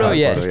the Yeah, photo?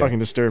 yeah, Yeah. It's fucking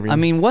disturbing. I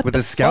mean, what With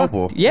the a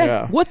scalpel. fuck? Yeah.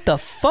 Yeah. What the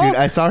fuck? Dude,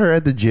 I saw her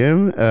at the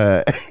gym,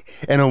 and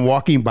I'm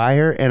walking by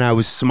her, and I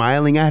was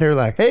smiling at her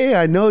like, "Hey,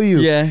 I know you."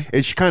 Yeah.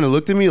 And she kind of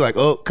looked at me like,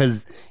 "Oh,"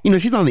 because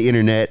she's on the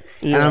internet,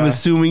 and I'm Yeah.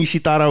 assuming she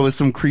thought I was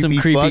some creepy,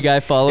 fuck. guy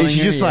following And she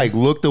her, just yeah. like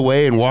looked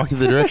away and walked in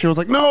the direction. I was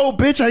like, "No,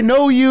 bitch, I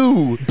know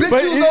you." Bitch,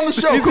 But you was on the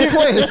show. is Quit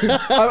it- playing.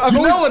 I've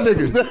You always, know a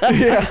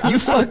nigga. You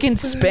fucking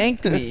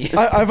spanked me.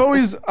 I've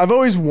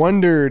always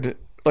wondered,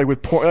 like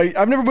with porn. Like,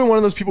 I've never been one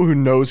of those people who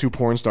knows who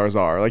porn stars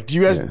are. Like, do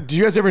you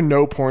guys ever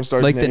know porn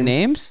stars? Like the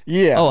names?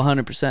 Yeah. Oh,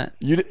 100%.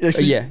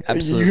 Yeah,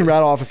 absolutely. You can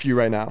rattle off a few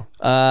right now.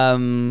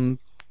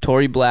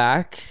 Tory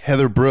Black.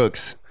 Heather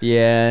Brooks,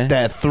 Yeah.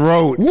 that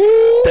throat.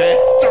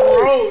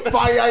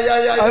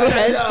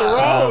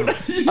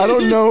 I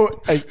don't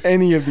know like,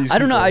 any of these. I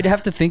don't know. people. I'd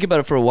have to think about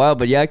it for a while,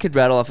 but yeah, I could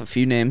rattle off a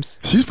few names.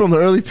 She's from the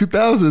early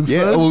 2000s. Yeah,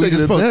 son. well, we Taking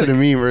just it posted a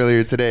back. meme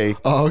earlier today.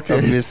 Oh, okay.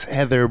 Of Miss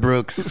Heather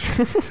Brooks.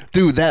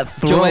 Dude, that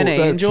throat. Joanna that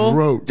Angel?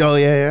 Throat. Oh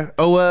yeah.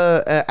 Oh,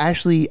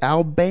 Ashley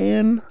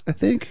Alban, I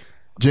think.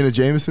 Jenna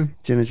Jameson.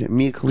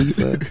 Mia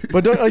Khalifa.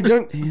 But don't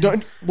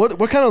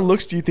what kind of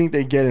looks do you think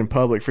they get in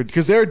public for?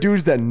 Because there are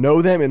dudes that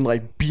know them and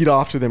like beat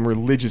off to them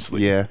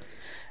religiously. Yeah.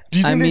 Do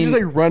you think I they mean- just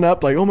like run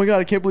up like, oh my god,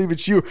 I can't believe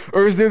it's you,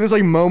 or is there this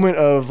like moment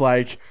of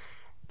like,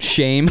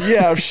 Shame.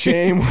 yeah, of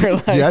shame where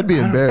like, Yeah, I'd be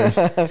embarrassed.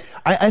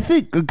 I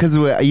think because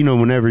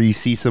whenever you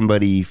see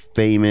somebody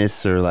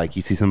famous or like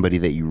you see somebody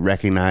that you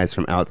recognize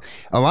from out,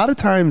 a lot of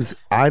times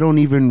I don't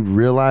even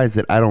realize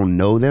that I don't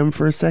know them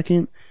for a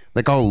second.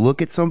 Like I'll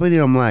look at somebody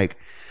and I'm like,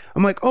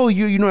 I'm like, oh,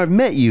 you know, I've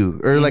met you,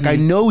 or like I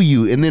know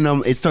you, and then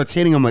it starts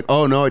hitting. I'm like,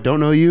 oh no, I don't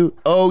know you.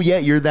 Oh yeah,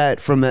 you're that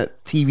from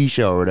that TV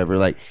show or whatever.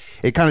 Like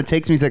it kind of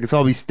takes me seconds. So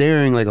I'll be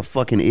staring like a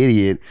fucking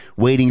idiot,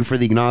 waiting for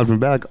the acknowledgement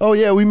back. Oh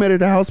yeah, we met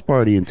at a house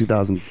party in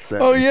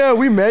 2007. Oh yeah,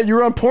 we met. You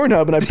were on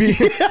Pornhub, and I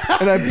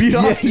beat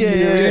off to you.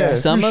 Dude,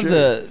 some of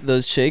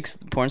those chicks,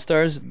 porn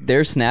stars,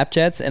 their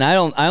Snapchats, and I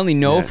only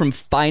know from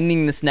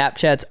finding the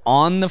Snapchats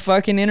on the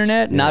fucking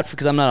internet, not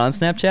because I'm not on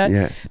Snapchat.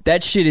 Yeah.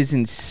 That shit is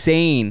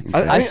insane.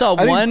 I saw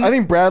one. I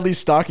think Bradley's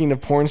stalking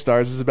of porn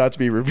stars is about to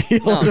be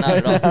revealed. No, not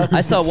at all.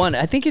 I saw one.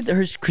 I think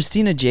her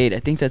Christina Jade. I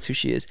think that's who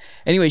she is.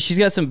 Anyway, she's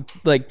got some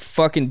like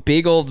fucking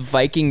big old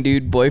Viking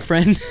dude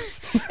boyfriend,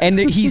 and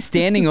he's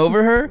standing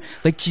over her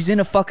like she's in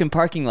a fucking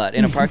parking lot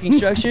in a parking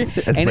structure,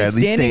 and he's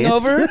standing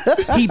over her.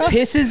 He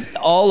pisses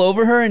all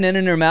over her and then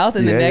in her mouth,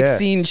 and the next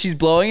scene she's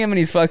blowing him and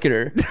he's fucking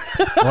her.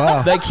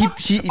 Wow. Like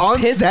she on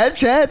pissed.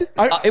 Snapchat?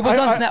 It was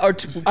on Snap. Or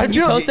can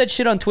you post that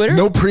shit on Twitter?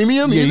 No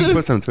premium Yeah, either? you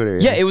post on Twitter.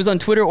 Yeah, it was on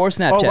Twitter or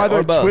Snapchat. Oh, by the or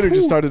way, both. Twitter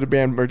just started to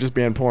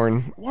ban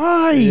porn.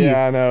 Why?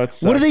 Yeah, I know.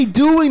 It's What are they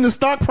doing? The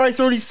stock price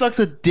already sucks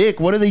a dick.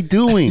 What are they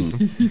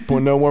doing?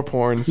 No more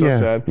porn. So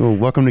sad. Well,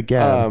 welcome to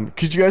Gab.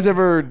 Could you guys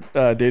ever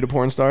date a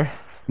porn star?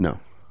 No.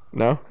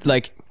 No.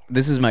 Like,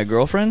 this is my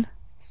girlfriend?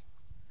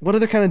 What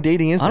other kind of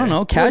dating is I don't there?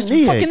 know. Casual.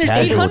 yeah, Fucking, there's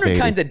casual 800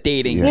 dating. kinds of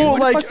dating. Yeah. Dude. Well,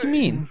 What like, the fuck you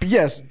mean?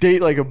 Yes,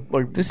 date like a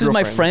This is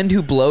my friend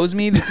who blows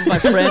me. This is my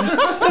friend.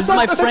 This is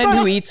my friend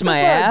who eats my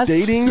ass.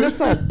 Dating? That's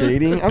not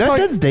dating.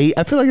 That's date.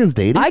 I feel like that's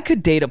dating. I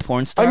could date a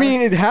porn star. I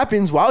mean, it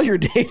happens while you're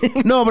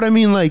dating. no, but I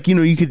mean, like, you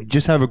know, you could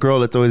just have a girl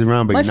that's always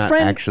around, but my you're not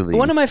friend, actually.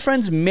 one of my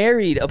friends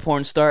married a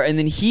porn star, and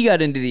then he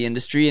got into the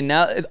industry, and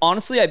now,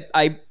 honestly,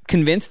 I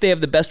convinced they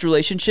have the best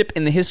relationship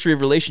in the history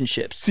of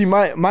relationships. See,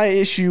 my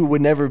issue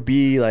would never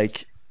be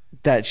like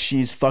that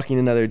she's fucking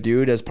another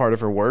dude as part of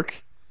her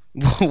work.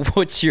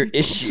 What's your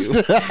issue?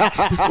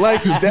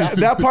 Like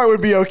that part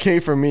would be okay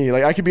for me.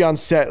 Like I could be on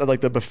set at like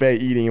the buffet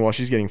eating while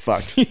she's getting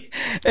fucked.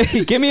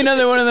 Hey, give me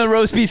another one of the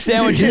roast beef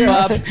sandwiches,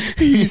 Bob.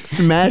 He's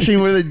smashing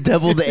one of the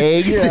deviled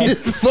eggs in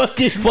his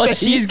fucking While face.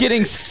 she's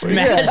getting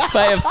smashed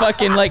by a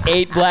fucking like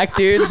 8 black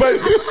dudes.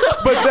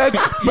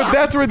 But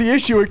that's where the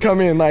issue would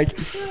come in. Like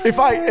if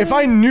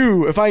I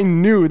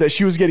knew that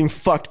she was getting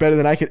fucked better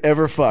than I could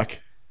ever fuck.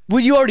 Well,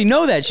 you already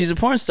know that she's a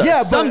porn star.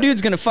 Yeah, some dude's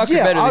gonna fuck her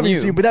yeah, better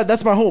obviously, than you. but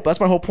that's my whole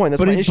point.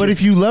 That's my issue. But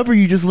if you love her,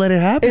 you just let it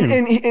happen.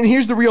 and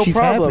here's the real She's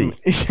problem.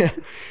 happy.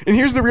 And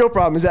here's the real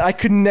problem is that I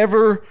could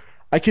never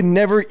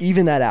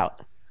even that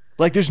out.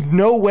 Like there's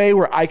no way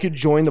where I could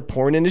join the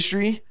porn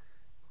industry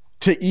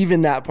to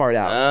even that part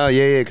out. Oh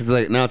yeah, because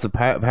like now it's a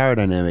power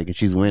dynamic, and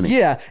she's winning.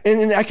 Yeah,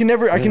 and I can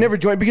never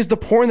join because the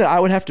porn that I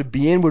would have to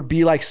be in would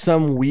be like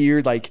some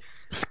weird like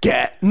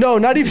Scat. no,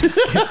 not even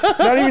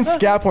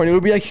scat porn. It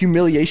would be like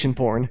humiliation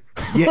porn.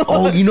 Yeah.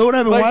 Oh, you know what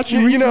I've been Like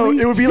watching you know,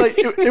 recently? it would be like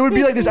it would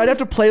be like this. I'd have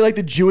to play like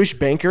the Jewish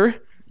banker.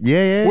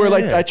 Yeah. Where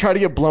like yeah. I try to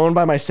get blown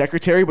by my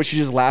secretary, but she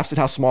just laughs at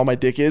how small my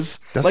dick is.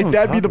 That's Like what I'm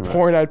that'd be the talking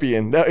porn I'd be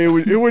in. It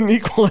wouldn't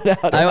equal it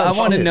out. I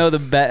want to know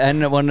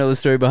I want to know the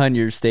story behind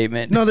your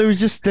statement. No, there was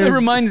just It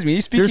reminds me.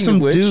 Speaking There's some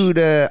of which, dude.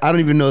 I don't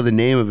even know the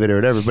name of it or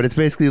whatever, but it's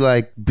basically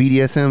like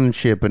BDSM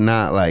shit, but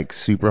not like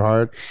super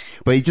hard.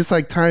 But he just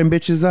like tying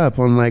bitches up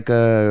on like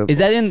a. is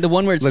that in the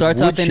one where it like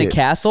starts wood off in a shit.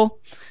 castle?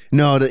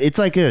 No, it's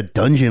like a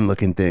dungeon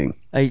looking thing.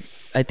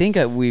 I think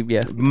we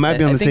Might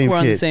be on I the think same. we're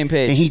on the shit. same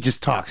page. And he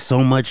just talks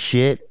so much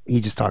shit.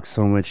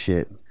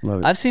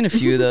 Love it. I've seen a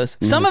few of those.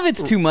 Some of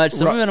it's too much.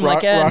 Some of it I'm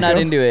like, I'm not Rocco?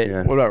 into it.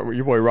 Yeah. What about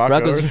your boy Rocco?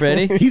 Rocco's a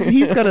Freddy.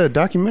 He's got a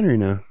documentary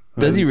now.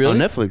 Does he really?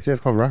 On Netflix. Yeah,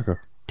 it's called Rocco.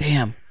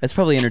 Damn, that's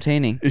probably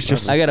entertaining. It's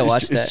just I gotta it's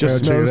watch ju- that. It's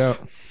just Gotta check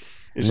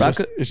it smells.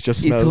 out. It's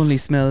just smells. It only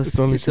smells. It's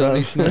only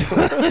It smells.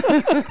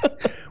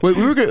 Wait,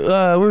 we were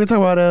gonna talk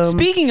about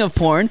Speaking of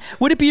porn,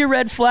 would it be a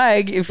red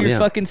flag if your Yeah.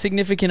 fucking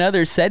significant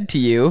other said to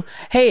you,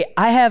 "Hey,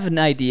 I have an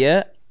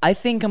idea. I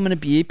think I'm gonna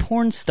be a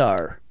porn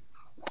star."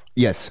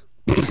 yes.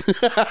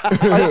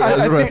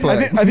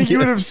 I think you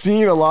would have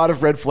seen a lot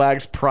of red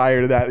flags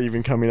prior to that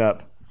even coming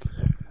up.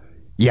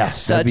 Yeah.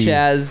 Such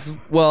as,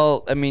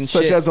 well, I mean,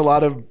 Such shit. as a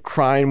lot of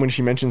crying when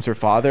she mentions her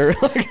father.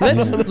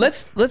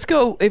 let's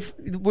go. If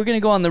we're gonna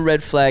go on the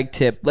red flag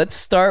tip, let's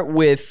start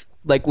with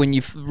like when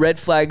you red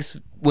flags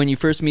when you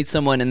first meet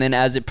someone, and then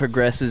as it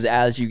progresses,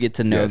 as you get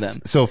to know them.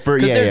 So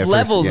Because there's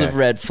levels of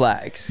red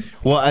flags.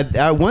 Well,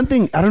 I one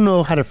thing, I don't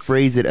know how to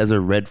phrase it as a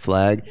red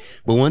flag,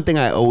 but one thing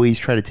I always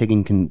try to take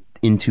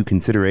into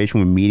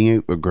consideration when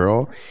meeting a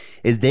girl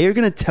is they're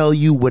going to tell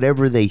you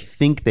whatever they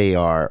think they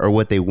are or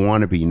what they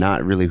want to be,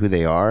 not really who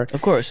they are.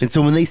 Of course. And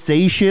so when they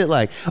say shit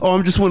like, "Oh,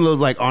 I'm just one of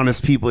those like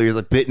honest people," you're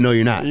like, "No,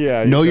 you're not.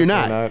 Yeah, no, you're you're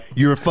not. definitely not.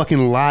 You're a fucking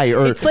liar."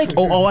 Or, It's like-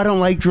 oh, I don't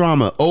like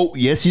drama." "Oh,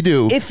 yes, you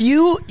do." If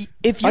you're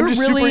I'm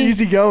just really super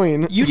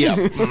easygoing. You just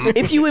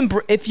if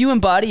you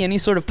embody any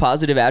sort of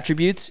positive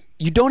attributes,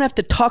 you don't have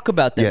to talk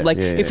about them.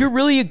 If you're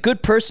really a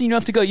good person, you don't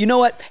have to go, you know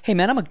what? Hey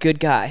man, I'm a good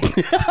guy.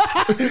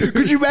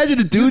 Could you imagine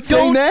a dude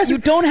saying that? You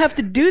don't have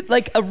to do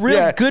like a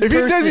real good if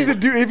person. He says he's a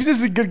dude, if he says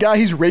he's a good guy,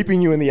 he's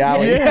raping you in the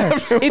alley. Yeah.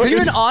 If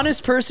you're an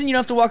honest person, you don't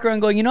have to walk around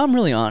going, you know, I'm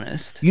really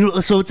honest. You know,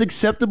 so it's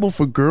acceptable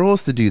for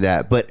girls to do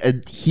that, but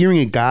hearing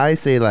a guy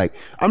say like,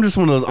 "I'm just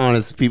one of those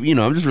honest people," you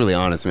know, I'm just really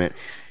honest, man.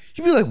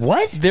 You'd be like,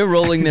 "What?" They're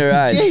rolling their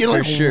eyes. Yeah, you're for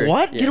like, sure.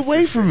 "What? Yeah, Get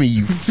away from me,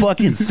 you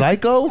fucking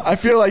psycho!" I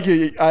feel like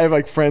I have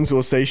like friends who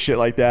will say shit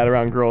like that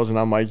around girls, and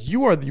I'm like,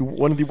 you are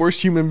one of the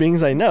worst human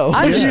beings I know.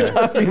 I'm, What are you sure,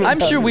 talking I'm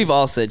about? sure we've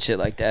all said shit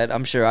like that.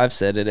 I'm sure I've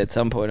said it at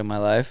some point in my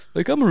life.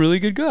 Like, I'm a really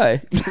good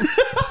guy.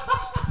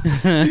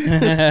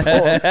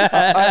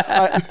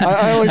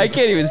 I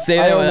can't even say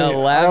that without I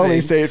laughing.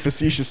 only say it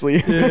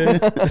facetiously.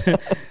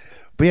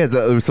 But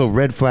yeah, so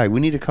red flag. We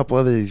need a couple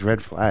of these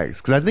red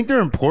flags because I think they're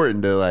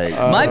important to like.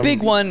 My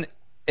big one,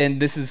 and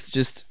this is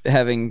just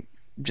having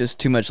just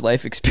too much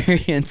life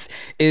experience,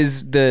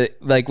 is the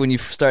like when you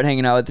start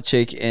hanging out with the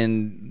chick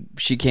and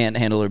she can't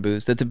handle her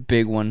booze. That's a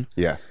big one.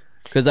 Yeah.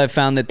 Because I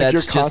found that If you're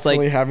that's just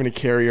constantly like having to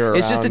carry her around.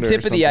 it's just the or tip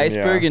of the something,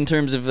 iceberg yeah. in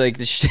terms of like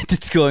the shit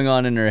that's going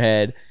on in her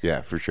head,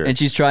 Yeah, for sure. and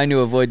she's trying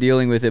to avoid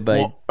dealing with it by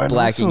And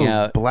blacking also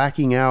out.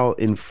 blacking out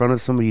in front of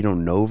somebody you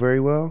don't know very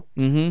well.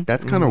 Mm-hmm.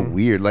 That's kind of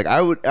weird. Like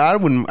I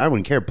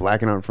wouldn't care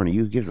blacking out in front of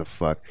you. Who gives a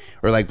fuck?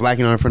 Or like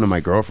blacking out in front of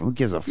my girlfriend. Who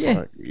gives a Yeah.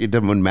 fuck? It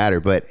doesn't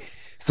matter. But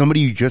somebody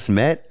you just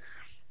met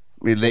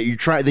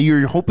that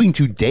you're hoping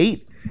to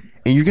date,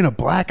 and you're gonna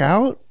black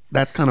out.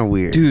 That's kind of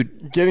weird,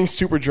 Dude, Getting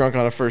super drunk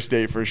on a first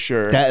date for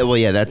sure. That's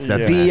Yeah.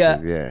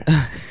 massive,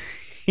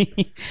 yeah.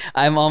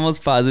 I'm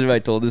almost positive I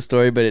told this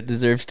story, but it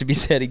deserves to be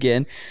said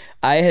again.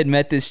 I had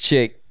met this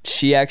chick.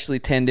 She actually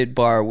tended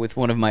bar with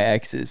one of my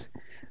exes.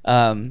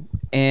 And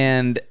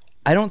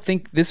I don't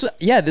think this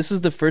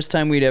was the first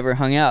time we'd ever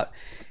hung out.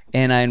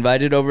 And I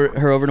invited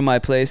her over to my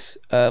place,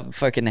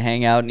 fucking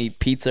hang out and eat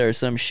pizza or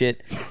some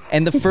shit.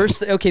 And the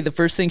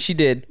first thing she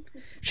did,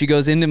 she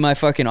goes into my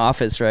fucking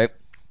office, right?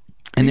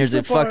 And there's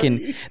a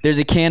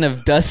can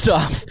of dust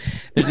off.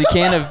 There's a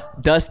can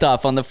of dust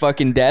off on the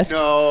fucking desk.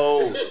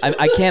 No.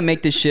 I can't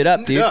make this shit up,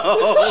 dude.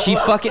 No. She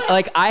fucking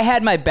like I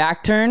had my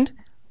back turned,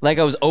 like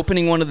I was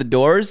opening one of the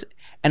doors,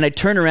 and I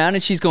turn around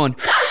and she's going,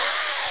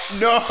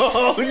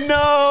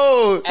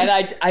 No. and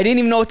I didn't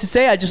even know what to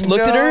say. I just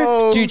looked at her,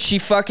 No. dude. She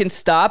fucking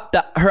stopped.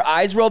 Her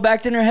eyes rolled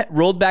back in her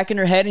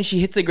head, and she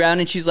hits the ground,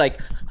 and she's like,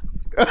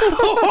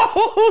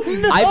 Oh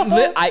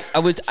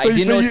no.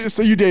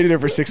 So you dated her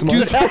for 6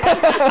 months.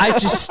 I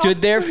just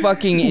stood there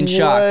fucking in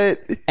shock.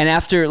 What? And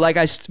after, like,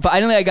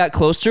 finally I got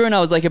close to her and I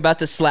was like about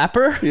to slap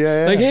her.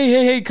 Yeah. Like,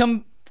 hey,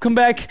 come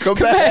back. Come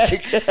back.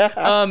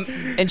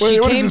 And Wait, she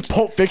what came. is this,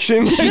 Pulp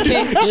Fiction? She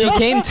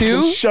came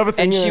to, Shove a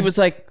thing and she in. was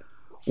like,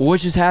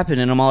 "What just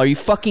happened?" And I'm all, "Are you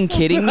fucking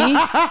kidding me?"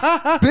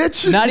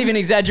 Bitch. Not even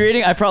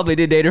exaggerating. I probably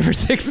did date her for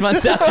 6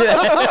 months after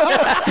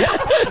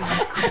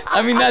that.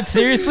 I mean, not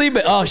seriously,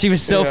 but she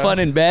was so fun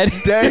in bed.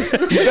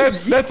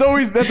 That's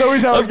always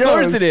how it Of goes.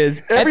 course it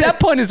is. At that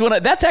point is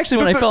that's actually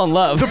when I fell in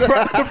love.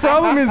 The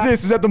problem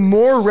is that the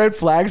more red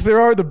flags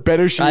there are, the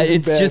better she is in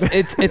It's bed.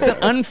 just it's an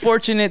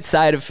unfortunate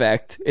side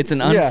effect. It's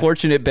an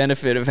unfortunate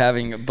benefit of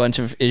having a bunch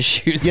of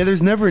issues. Yeah,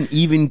 there's never an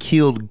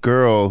even-keeled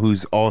girl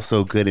who's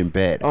also good in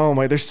bed. Oh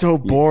my, they're so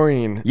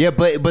boring. Yeah,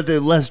 but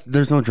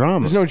there's no drama.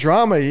 There's no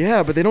drama,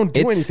 yeah, but they don't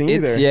do anything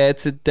either. Yeah,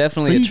 it's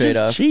definitely so a you trade just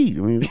off. cheat.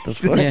 I mean, what the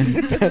fuck?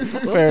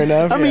 Yeah. Fair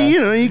enough. I mean,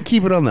 you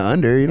keep it on the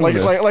under. You don't like,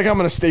 know. like I'm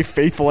gonna stay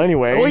faithful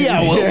anyway. Well,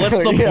 yeah. What's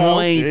the yeah,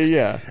 point?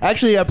 Yeah,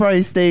 Actually, I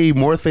probably stay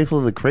more faithful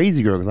to the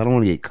crazy girl because I don't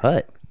want to get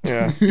cut.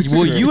 yeah.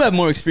 Well, you have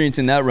more experience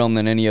in that realm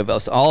than any of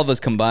us. All of us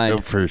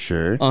combined. For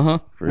sure.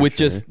 With sure.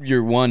 just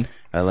your one.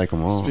 I like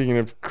them all. Speaking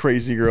of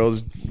crazy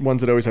girls,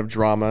 ones that always have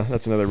drama.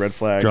 That's another red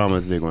flag.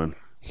 Drama's a big one.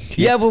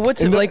 Yeah, but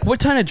what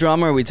kind of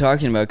drama are we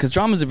talking about? Because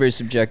drama is a very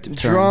subjective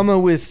term. Drama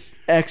with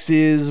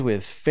exes,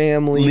 with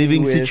family,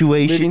 Living with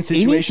situation, living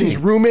situations,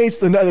 anything.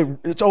 roommates.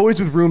 It's always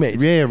with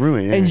roommates. Yeah,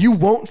 roommate. Yeah. And you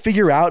won't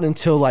figure out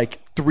until like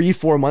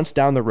 3-4 months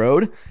down the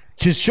road,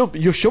 because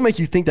she'll make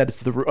you think that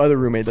it's the other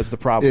roommate that's the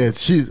problem. Yeah,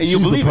 she's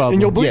you'll the believe it. problem.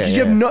 And you'll believe because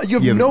you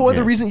have no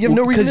other reason. You have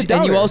no reason to doubt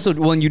and you her. also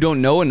you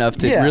don't know enough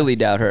to Yeah. really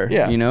doubt her.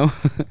 Yeah. You know,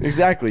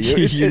 Exactly.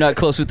 you're not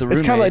close with the It's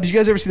roommate. kind of like. Did you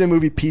guys ever see the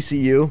movie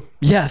PCU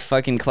Yeah,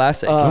 fucking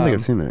classic. I don't think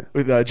I've seen that.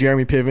 with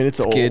Jeremy Piven? It's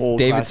an good. old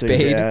David classic,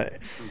 Spade. Yeah.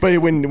 But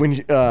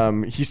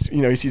when he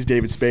sees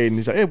David Spade and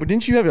he's like, hey, but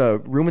didn't you have a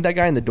room with that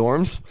guy in the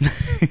dorms?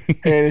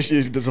 And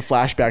she does a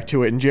flashback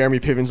to it, and Jeremy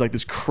Piven's like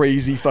this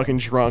crazy fucking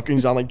drunk, and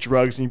he's on like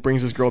drugs, and he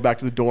brings his girl back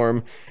to the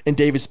dorm, and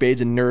David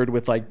Spade's a nerd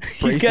with like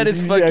He's got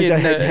braces. his Yeah, he's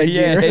got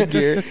fucking,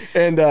 headgear.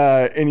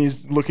 and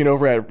he's looking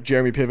over at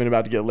Jeremy Piven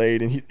about to get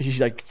laid, and he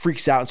like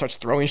freaks out and starts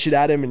throwing shit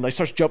at him, and like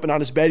starts jumping on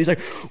his bed. He's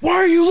like, "Why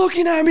are you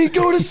looking at me?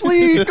 Go to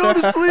sleep, go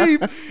to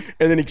sleep."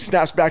 And then he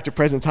snaps back to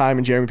present time,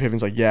 and Jeremy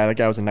Piven's like, yeah, that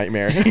guy was a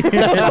nightmare.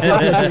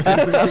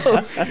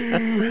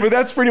 But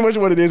that's pretty much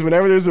what it is.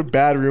 Whenever there's a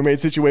bad roommate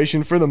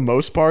situation, for the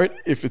most part,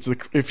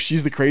 if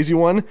she's the crazy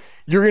one,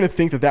 you're going to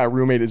think that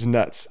roommate is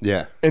nuts.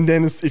 Yeah. And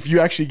then if you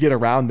actually get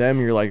around them,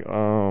 you're like,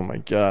 oh my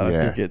God, Yeah.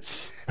 I think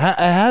it's... I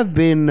have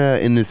been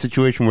in the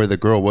situation where the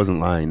girl wasn't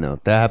lying though.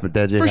 That happened.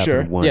 That did For happen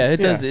sure. once. Yeah,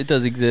 it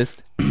does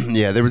exist.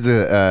 Yeah, there was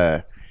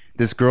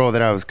this girl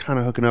that I was kind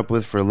of hooking up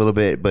with for a little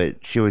bit, but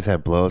she always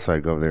had blow, so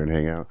I'd go over there and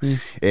hang out.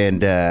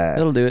 And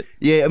That'll do it.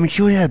 yeah, I mean,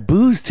 she would have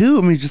booze too.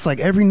 I mean, just like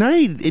every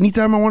night,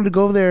 anytime I wanted to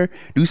go over there,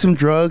 do some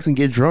drugs and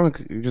get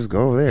drunk, you just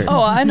go over there.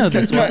 Oh, I know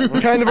this one.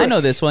 Kind of I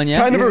know this one.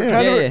 Yeah. Kind of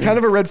Yeah. kind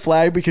of a red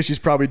flag because she's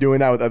probably doing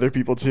that with other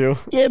people too.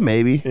 Yeah,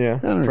 maybe. Yeah,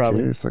 I don't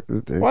probably. care. Suck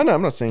this dick. Well, no,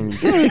 I'm not saying you.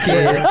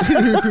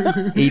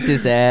 Eat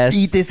this ass.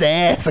 Eat this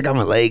ass. I got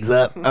my legs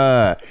up.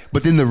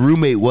 But then the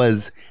roommate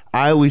was,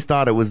 I always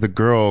thought it was the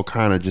girl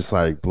kind of just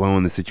like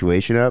blowing the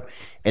situation up.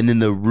 And then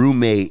the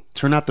roommate,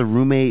 turned out the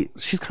roommate,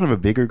 she's kind of a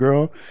bigger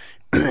girl.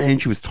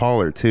 And she was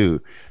taller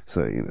too.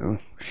 So, you know,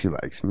 she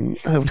likes me,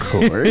 of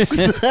course.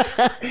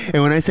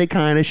 And when I say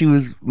kind of, she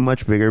was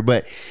much bigger.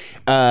 But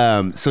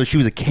so she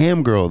was a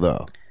cam girl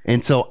though.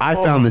 And so I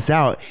found this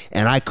out,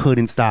 and I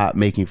couldn't stop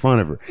making fun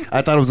of her.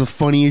 I thought it was the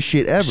funniest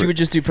shit ever. She would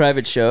just do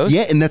private shows.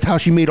 Yeah, and that's how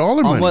she made all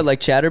her On money. what, like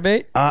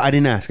Chatterbait? I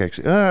didn't ask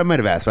actually. I might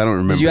have asked, but I don't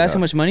remember. Did you ask though.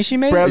 how much money she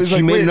made? Bradley's She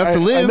like, made wait, enough to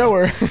live. I know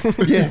her.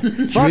 Yeah,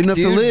 she made enough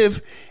to dude.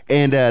 live,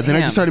 and then I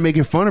Damn. just started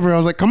making fun of her. I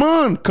was like, "Come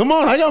on,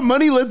 I got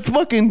money. Let's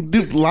fucking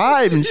do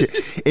live and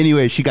shit."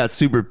 Anyway, she got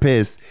super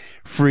pissed,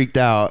 freaked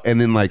out,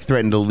 and then like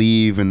threatened to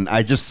leave. And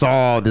I just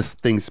saw this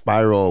thing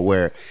spiral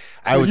where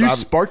I So was you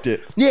sparked it.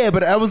 yeah,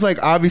 but I was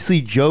like obviously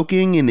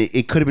joking, and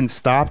it could have been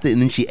stopped.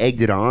 And then she egged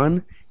it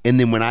on, and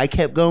then when I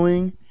kept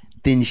going,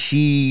 then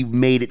she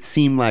made it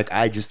seem like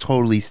I just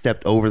totally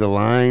stepped over the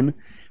line.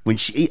 When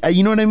she,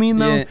 you know what I mean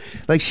though? Yeah.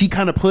 Like she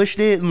kind of pushed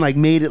it and like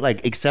made it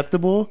like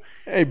acceptable.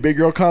 Hey, big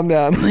girl, calm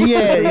down.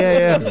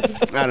 Yeah.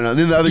 I don't know.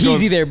 Then the other girl,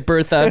 Easy there,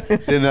 Bertha.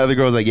 then the other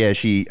girl's like, yeah,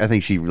 I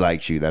think she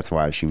liked you. That's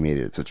why she made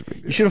it such a big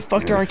You deal. should have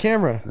fucked her on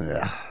camera.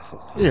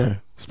 Yeah,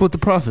 split the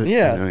profit. I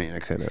Yeah. mean, I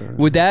could have.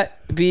 Would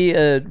that be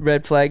a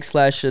red flag /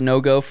 a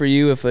no-go for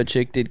you if a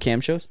chick did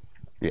cam shows?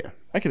 Yeah.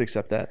 I could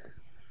accept that.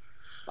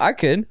 I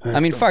could.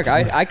 I mean, fuck,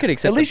 I could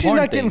accept At least the she's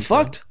porn not getting thing, so.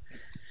 fucked.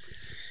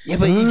 Yeah,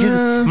 but you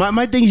just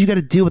my thing is you got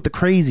to deal with the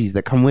crazies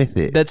that come with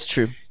it. That's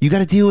true. You got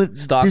to deal with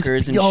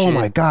Stalkers and oh shit.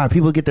 my god,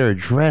 people get their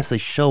address, they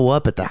show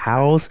up at the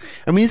house.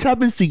 I mean, this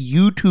happens to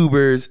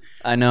YouTubers.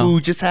 I know.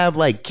 who just have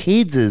like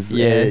kids as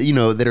Yeah.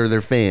 that are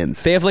their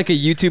fans. They have like a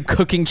YouTube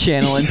cooking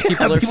channel and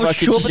people are people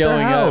fucking show up at their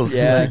showing up. house.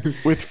 Yeah.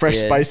 With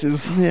fresh Yeah.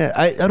 spices. Yeah,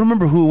 I don't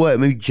remember who what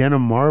maybe Jenna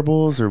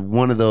Marbles or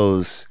one of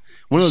those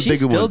She's bigger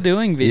still ones.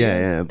 doing videos.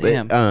 Yeah.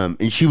 Damn. But, and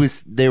it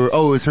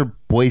was her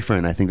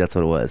boyfriend. I think that's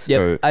what it was.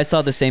 Yep. Or- I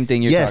saw the same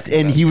thing you're yes, talking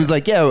and about. he was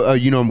like, yeah,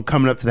 I'm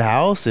coming up to the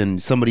house,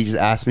 and somebody just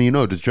asked me,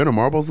 does Jenna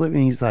Marbles live?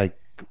 And he's like,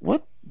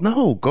 what?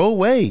 No, go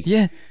away.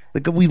 Yeah.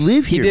 Like we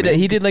live He here. did man.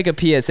 he did like a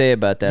PSA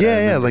about that. I Yeah,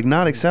 remember. like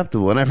not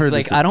acceptable. And I've heard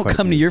He's this like, I don't quite a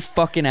come to few. your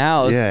fucking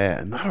house.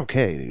 Yeah, not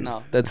okay, dude.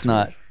 No, that's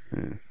not.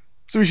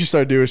 So we should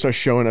start doing is start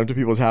showing up to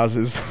people's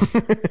houses.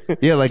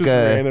 Yeah, like Just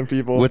random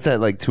people. What's that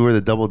like tour,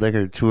 the double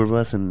decker tour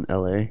bus in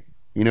LA?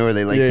 You know where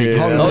they like Yeah, take yeah, you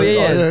yeah. out? Oh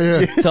yeah, Oh,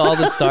 yeah. To all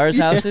the stars'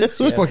 houses.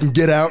 Just fucking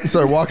get out and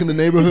start walking the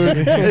neighborhood.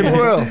 Hey,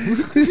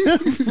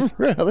 Pharrell.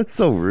 Bro, that's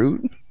so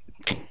rude.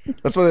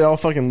 That's why they all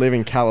fucking live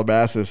in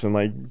Calabasas and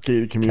like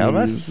gated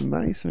Calabasas is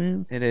communities. nice,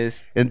 man. It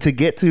is. And to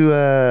get to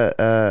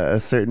a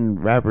certain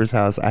rapper's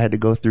house, I had to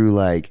go through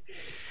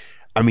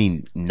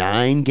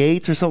 9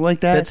 gates or something like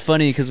that. That's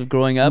funny because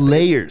growing up,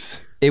 layers.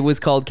 it was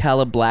called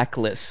Cala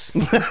Blacklist.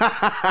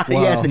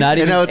 Yeah, Not and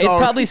even. now It it's all-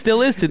 probably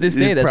still is to this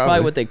day. Yeah, That's probably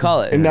probably. what they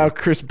call it. And now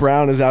Chris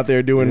Brown is out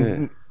there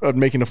doing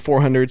making a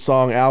 400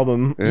 song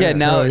album. yeah,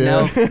 now Oh,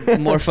 yeah. now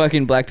more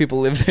fucking black people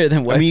live there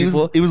than white I mean,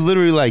 people. it was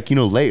literally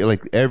late,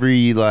 like every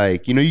you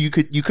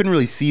couldn't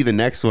really see the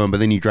next one, but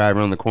then you drive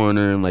around the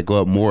corner and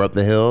go up more up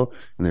the hill,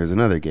 and there's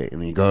another gate,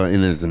 and then you go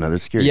and there's another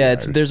security. Yeah,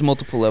 guard. there's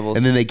multiple levels.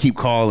 and then they keep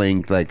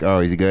calling oh,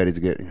 is he good? Is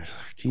he good? And you're just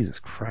like, Jesus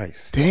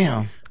Christ.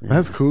 Damn,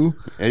 that's cool.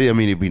 I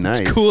mean, it'd be nice.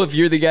 it's cool if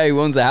you're the guy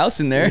who owns a house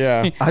in there.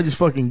 Yeah. I just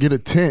fucking get a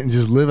tent and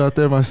just live out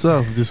there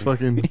myself. Just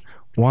fucking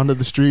wander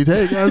the streets.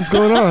 Hey guys, what's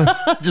going on?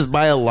 Just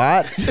buy a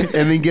lot and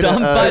then get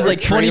Dom buys like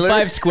trailer.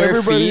 25 square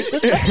Everybody,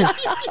 feet.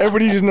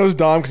 everybody just knows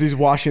Dom because he's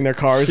washing their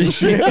cars and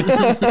shit.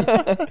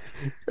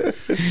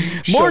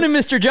 Morning,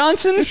 Mr.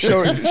 Johnson.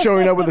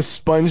 Showing up with a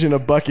sponge and a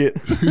bucket.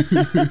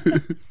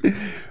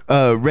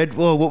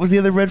 What was the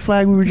other red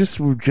flag? We were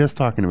just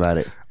talking about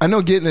it I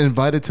know getting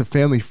invited to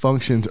family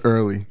functions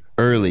early.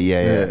 early.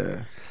 Yeah.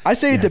 Yeah. I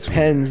say it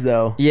depends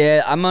though.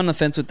 Yeah, I'm on the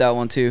fence with that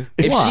one too.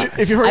 If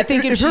her, I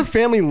think if her she-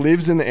 family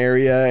lives in the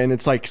area and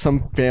it's like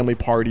some family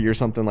party or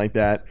something like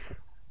that,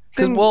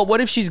 Because, then well, what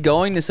if she's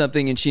going to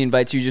something and she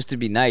invites you just to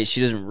be nice? She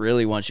doesn't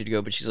really want you to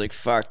go, but she's like,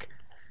 fuck.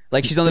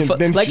 Like she's on the Then- phone.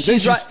 then Like she-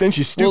 she's then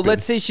she's Well, stupid.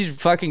 let's say she's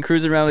fucking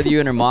cruising around with you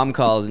and her mom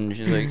calls and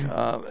she's like,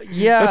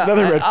 yeah, That's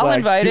another red I'll flag,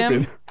 invite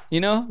stupid. him. You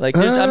know, like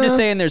I'm just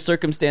saying there's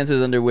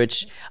circumstances under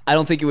which I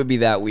don't think it would be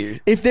that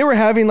weird. If they were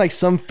having like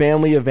some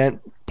family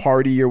event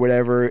party or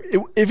whatever,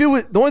 if it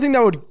was, the only thing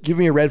that would give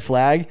me a red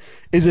flag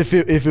is if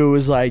it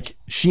was like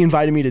she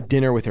invited me to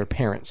dinner with her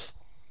parents.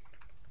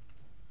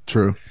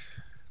 True.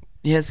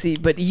 Yeah, see,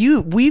 but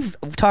we've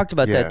talked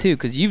about Yeah. that too,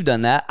 because you've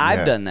done that. I've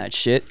Yeah. done that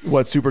shit.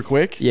 What, super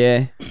quick?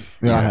 Yeah.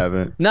 Yeah, I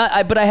haven't.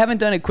 But I haven't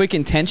done it quick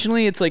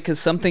intentionally. It's like because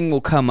something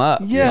will come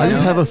up. Yeah. I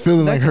just have a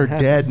feeling That like her can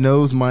happen. dad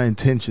knows my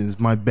intentions,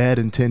 my bad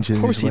intentions.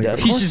 Of course he like, does.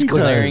 He's just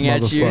glaring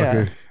at you.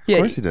 motherfucker. Yeah,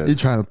 Of course he does. You're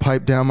trying to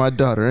pipe down my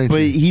daughter, ain't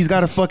But you? he's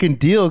got a fucking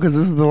deal because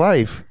this is the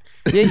life.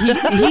 yeah,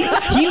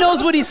 he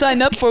knows what he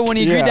signed up for when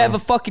he agreed Yeah. to have a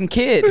fucking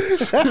kid.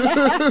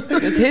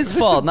 It's his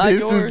fault, not This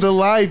yours. is the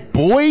life,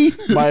 boy.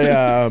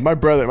 My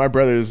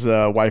brother's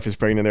wife is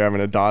pregnant. They're having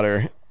a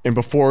daughter, and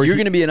before You're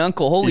gonna be an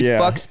uncle. Holy Yeah.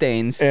 fuck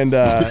stains. and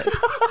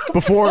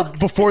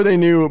before they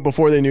knew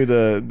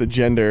the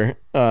gender,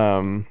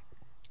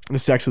 the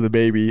sex of the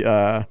baby,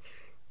 I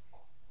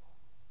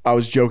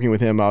was joking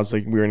with him. I was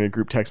like, we were in a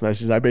group text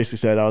message. I basically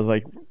said, I was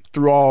like,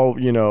 through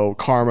all,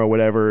 karma,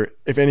 whatever,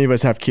 if any of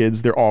us have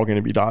kids, they're all going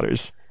to be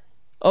daughters.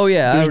 Oh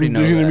yeah, I There's already know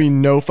going to that. be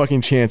no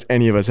fucking chance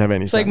any of us have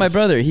any It's like my sons.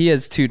 brother. He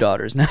has 2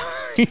 daughters now.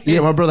 Yeah,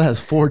 my brother has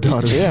 4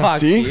 daughters. Yeah, Fuck,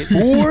 see? dude.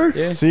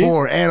 4? See?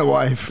 4 and a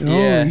wife.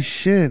 Yeah. Holy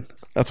shit.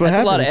 That's what That's a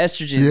happens. lot of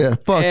estrogen. Yeah,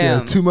 fuck yeah.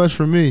 Damn. Too much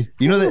for me.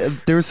 You know,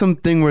 there was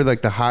something where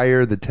like the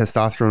higher the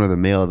testosterone of the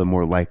male, the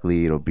more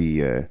likely it'll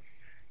be a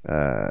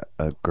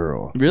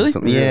girl. Really? Or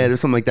something. Yeah,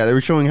 there's something like that. They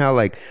were showing how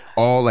like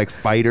all like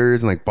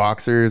fighters and like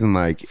boxers and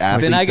like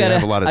athletes Then I they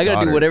have a lot gotta of do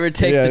daughters. whatever it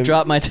takes Yeah. to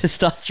drop my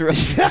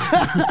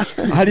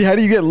testosterone. How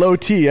do you get low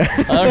T?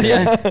 Oh,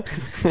 yeah.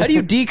 How do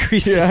you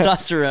decrease Yeah.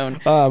 testosterone?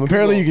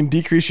 Apparently, you can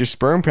decrease your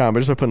sperm count by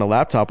just by putting a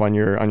laptop on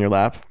your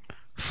lap.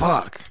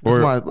 Fuck.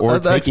 Or- or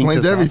that taking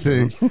explains testosterone.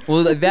 everything.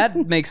 Well,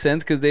 that makes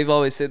sense because they've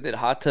always said that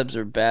hot tubs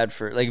are bad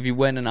for. Like, if you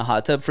went in a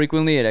hot tub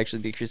frequently, it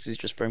actually decreases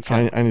your sperm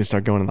count. I need to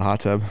start going in the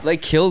hot tub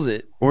Like, kills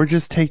it. Or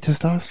just take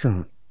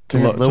testosterone. to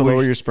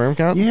lower your sperm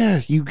count.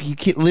 Yeah, you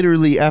can't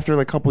literally after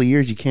like a couple of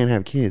years you can't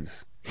have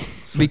kids.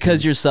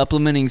 Because you're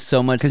supplementing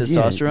so much 'Cause,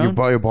 yeah, testosterone,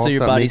 your balls so your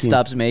stop body making-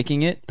 stops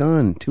making it.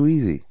 Done. Too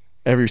easy.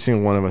 Every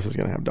single one of us is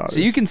gonna have daughters. So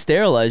you can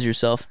sterilize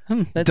yourself.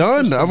 That's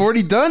Done. interesting. I've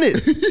already done it.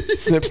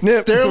 snip,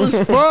 snip. Sterile as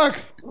fuck.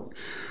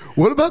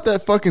 What about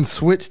that fucking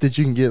switch that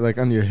you can get like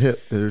on your hip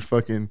that is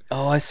fucking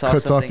Oh, I saw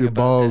cuts something off your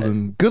about balls that.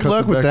 and Good cuts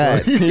luck it with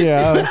back that. on?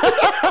 Yeah.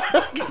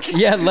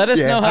 Yeah, let us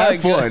Yeah, know how have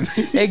it goes. fun.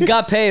 Hey,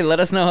 got paid. Let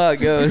us know how it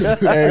goes.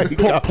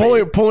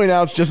 Hey, pulling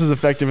out's just as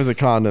effective as a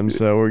condom,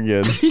 so we're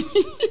good.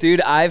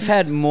 Dude, I've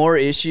had more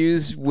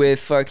issues with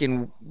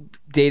fucking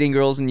dating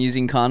girls and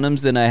using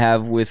condoms than I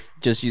have with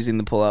just using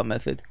the pull-out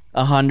method.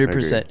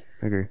 100%.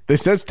 I agree. They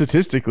said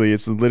statistically,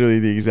 it's literally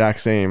the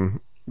exact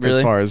same Really?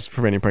 as far as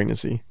preventing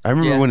pregnancy. I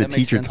remember Yeah, when a that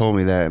makes teacher sense. told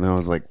me that, and I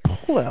was like,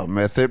 "Pull out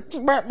method."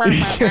 But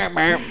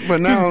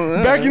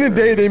now, Back in the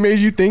day, they made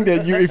you think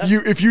that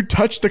if you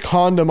touch the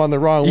condom on the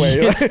wrong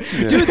way, like,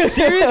 Dude,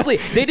 seriously,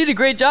 they did a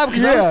great job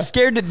because I Yeah. was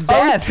scared to I was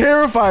death.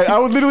 terrified. I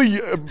would literally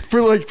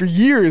for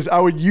years I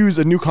would use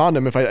a new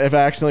condom if I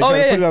accidentally Oh tried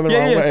to yeah, put it on the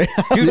wrong way.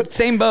 Dude,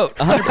 same boat,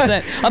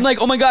 100%. I'm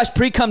like, oh my gosh,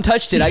 pre-cum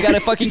touched it. I gotta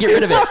fucking get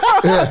rid of it.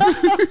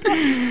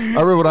 I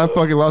remember when I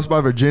fucking lost my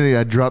virginity,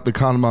 I dropped the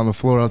condom on the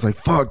floor. I was like,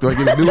 fuck, do I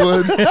get a new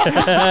one? Do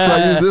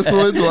I use this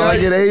one? Do I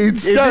get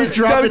AIDS? if Gotta- it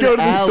dropped gotta in go the to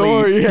the alley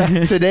store,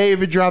 yeah. today,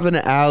 if it dropped in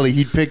the alley,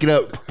 he'd pick it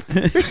up.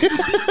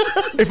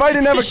 If I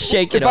didn't have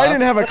Shake it if I off.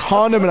 didn't have a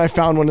condom and I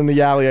found one in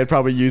the alley, I'd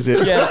probably use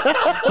it. Yeah,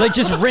 like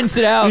just rinse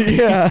it out.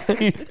 Yeah.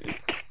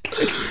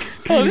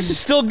 Oh, this is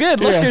still good.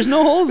 Look, Yeah. there's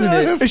no holes in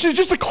it. It's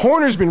just the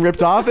corner's been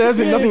ripped off. It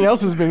hasn't. Nothing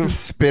else has been.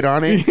 Spit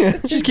on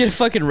it. Just get a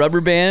fucking rubber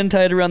band,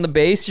 tie it around the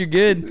base. You're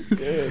good.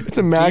 It's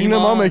a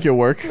Magnum. I'll make it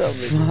work.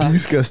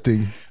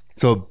 Disgusting.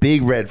 So a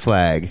big red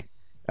flag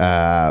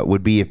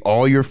would be if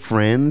all your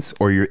friends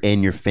or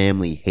your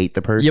family hate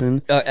the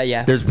person.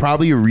 Yeah. There's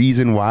probably a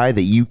reason why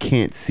that you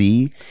can't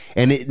see,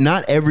 and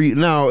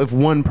if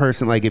one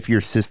person, like if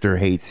your sister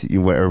hates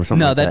you or something,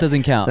 No, like that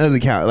doesn't count. That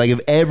doesn't count. Like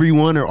if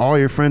everyone or all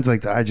your friends,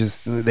 like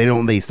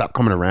they stop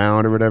coming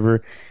around or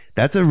whatever.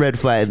 That's a red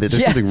flag. That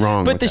there's something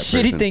wrong. But with the that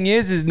shitty person. thing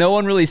is no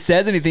one really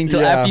says anything till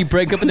Yeah. after you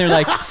break up, and they're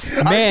like,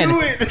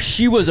 "Man,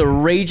 she was a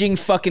raging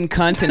fucking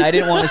cunt, and I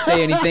didn't want to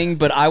say anything,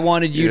 but I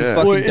wanted you to Yeah.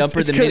 fucking Well, dump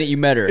her the minute you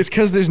met her." It's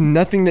because there's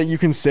nothing that you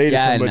can say to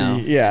Yeah, I somebody. know.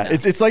 Yeah, I know.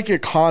 it's like a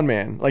con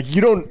man. Like you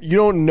don't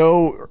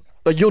know.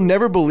 Like you'll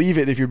never believe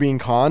it if you're being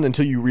conned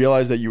until you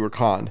realize that you were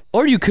conned.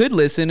 Or you could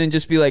listen and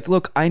just be like,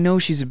 "Look, I know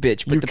she's a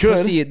bitch, but You the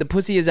could.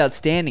 pussy is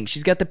outstanding.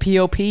 She's got the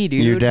POP, dude."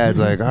 Your dad's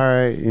like, all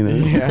right,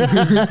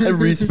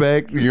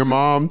 respect. Your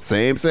mom,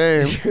 same.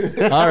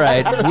 All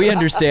right, we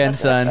understand,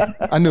 son.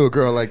 I knew a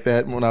girl like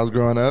that when I was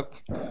growing up.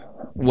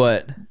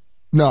 What?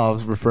 No, I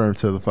was referring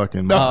to the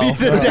fucking. Oh.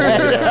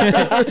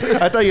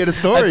 I thought you had a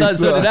story. I thought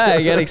so did I.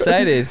 I got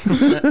excited.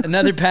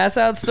 Another pass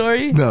out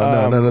story?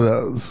 No, none of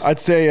those. I'd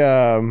say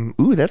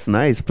Ooh, that's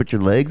nice. Put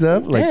your legs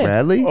up like Yeah.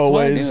 Bradley. why I do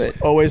always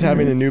it. always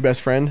having a new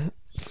best friend.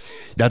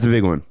 That's a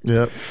big one.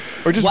 Yep.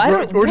 Or just Why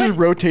ro- don't- or just what-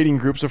 rotating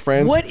groups of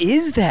friends. What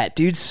is that,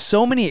 dude?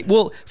 So many.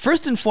 Well,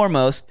 first and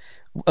foremost,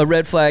 a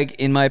red flag,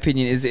 in my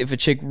opinion, is if a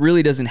chick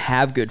really doesn't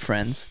have good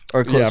friends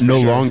or close Yeah, friends. for No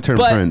sure. long-term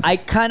But friends. I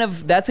kind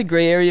of, that's a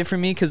gray area for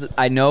me because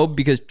I know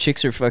because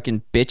chicks are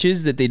fucking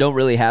bitches that they don't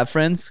really have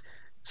friends.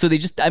 So they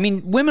just, I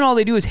mean, women, all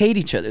they do is hate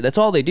each other. That's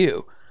all they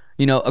do,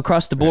 you know,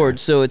 across the board.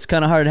 So it's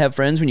kind of hard to have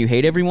friends when you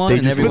hate everyone They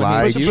and just everyone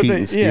lie, hates you. cheat, they-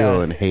 and steal,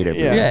 yeah. and hate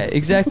everyone. Yeah,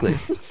 exactly.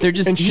 They're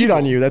just and cheat evil.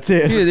 on you. That's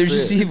it. Yeah, they're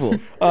just evil.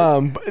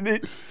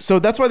 So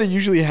that's why they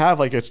usually have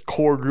like a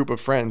core group of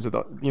friends.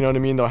 That you know what I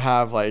mean? They'll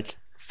have like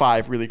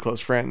 5 really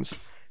close friends.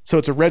 So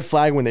it's a red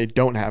flag when they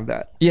don't have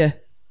that, Yeah.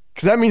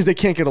 because that means they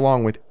can't get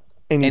along with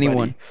anybody.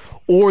 Anyone.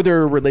 Or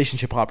they're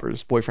relationship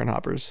hoppers, boyfriend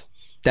hoppers.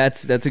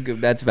 That's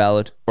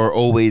valid. Or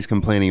always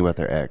complaining about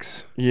their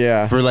ex.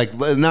 Yeah. For like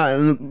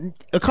not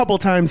a couple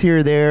times here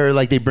or there,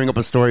 like they bring up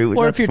a story.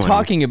 Or if you're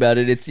talking about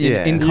it, it's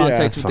Yeah. in Yeah, context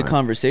that's with the fine.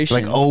 conversation.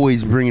 like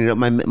always bringing it up.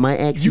 My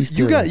ex you used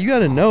to. got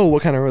to know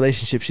what kind of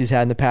relationship she's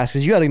had in the past,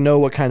 because you got to know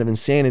what kind of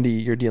insanity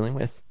you're dealing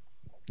with.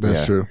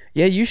 That's Yeah. true.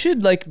 Yeah, you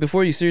should, like,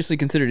 before you seriously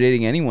consider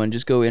dating anyone,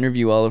 just go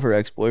interview all of her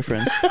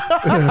ex-boyfriends.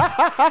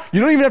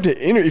 You don't even have to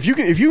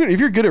if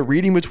you're good at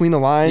reading between the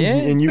lines, Yeah.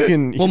 and you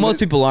can. Well, most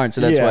people aren't,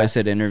 so that's why Yeah. I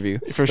said interview.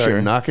 for Start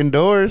sure, knocking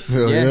doors.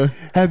 Hell Yeah. yeah.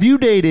 Have you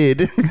dated?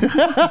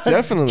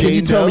 definitely. Can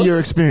you tell me your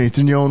experience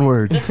in your own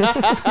words?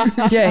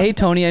 Yeah, hey,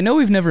 Tony, I know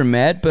we've never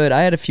met, but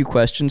I had a few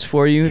questions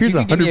for you. Here's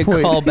if you could give me a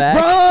 100 point. call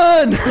back.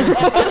 Run!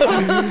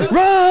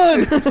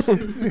 Run!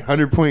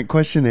 100-point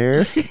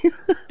questionnaire.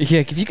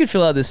 Yeah, if you could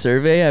fill out this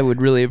survey, I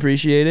would really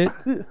appreciate it.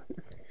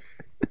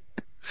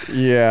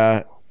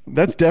 Yeah,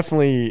 that's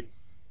definitely,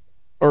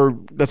 or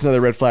that's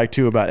another red flag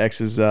too about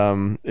exes.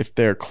 If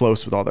they're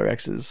close with all their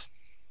exes,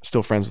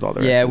 still friends with all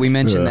their Yeah, exes. we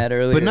mentioned Yeah. that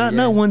earlier. But not yeah.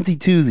 onesie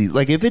twosies.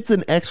 Like if it's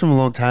an ex from a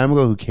long time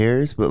ago, who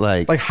cares? But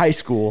like high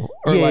school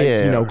or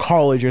Yeah.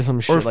 college or some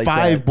shit or like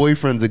 5 that.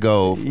 boyfriends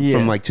ago Yeah.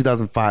 from like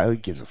 2005. Who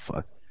gives a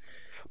fuck?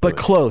 But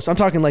close. I'm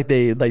talking like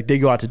they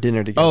go out to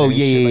dinner together. Oh and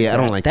yeah, shit yeah, like yeah. I that.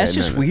 don't like That's that.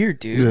 just No, no. weird,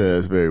 dude. Yeah,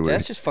 it's very weird.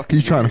 That's just fucking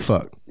He's trying to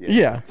weird. fuck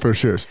Yeah. for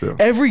sure. Still,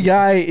 Every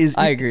guy is.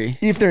 I agree.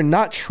 If they're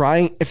not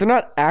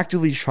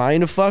actively trying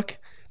to fuck,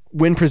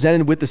 when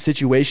presented with the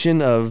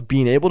situation of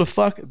being able to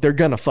fuck, they're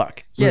gonna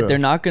fuck. Yeah, Yeah. they're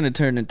not going to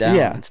turn it down.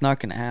 Yeah. It's not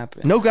going to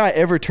happen. No guy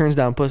ever turns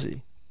down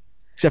pussy,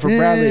 except for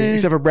Bradley.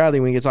 Except for Bradley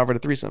when he gets offered a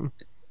threesome.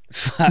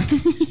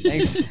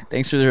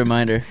 Thanks for the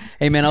reminder.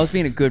 Hey, man, I was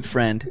being a good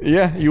friend.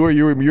 Yeah, you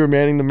were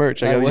manning the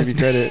merch. I I gotta was give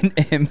you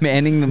credit.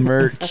 manning the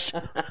merch.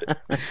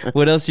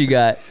 What else you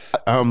got?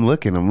 I'm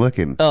looking.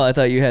 Oh, I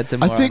thought you had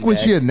some I more think on when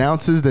deck. she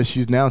annaces that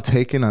she's now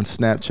taken on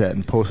Snapchat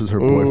and posts her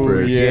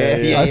boyfriend.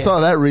 yeah. I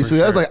saw that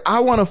recently. I was like, I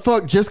want to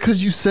fuck just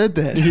because you said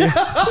that.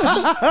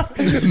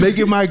 Yeah, Make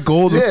it my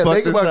goal to fuck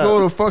make this my up.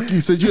 goal to fuck you.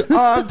 Said you,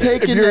 I'm If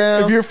taking you're, now.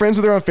 if you're friends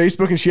with her on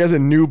Facebook and she has a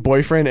new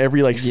boyfriend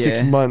every like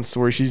 6 Yeah. months,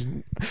 where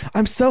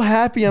I'm so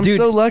happy, I'm Dude,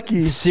 so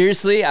lucky.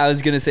 Seriously, I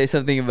was gonna say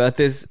something about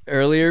this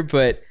earlier,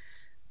 but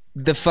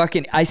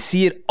I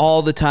see it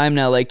all the time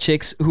now. Like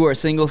chicks who are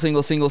single,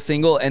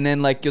 and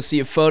then like you'll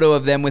see a photo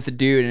of them with a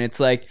dude, and it's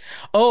like,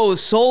 oh,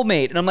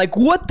 soulmate, and I'm like,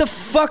 what the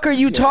fuck are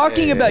you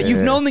talking about?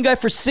 You've known the guy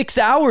for 6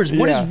 hours.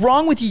 What is Yeah.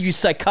 wrong with you, you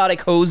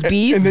psychotic hose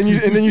beast? And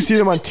then you see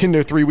them on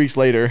Tinder 3 weeks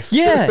later.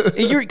 Yeah,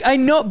 I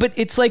know, but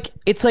it's like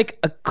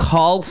a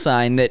call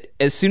sign that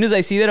as soon as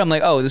I see that, I'm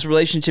like, oh, this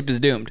relationship is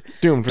doomed.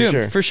 Doomed,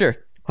 for sure.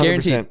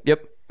 Guaranteed. 100%.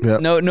 Yep.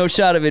 Yep. No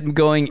shot of it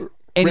going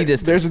any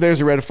distance. There's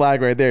a red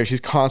flag right there.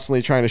 She's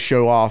constantly trying to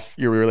show off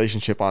your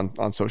relationship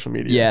on social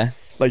media. Yeah.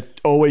 Like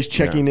always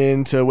checking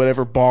into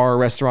whatever bar or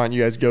restaurant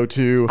you guys go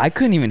to. I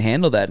couldn't even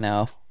handle that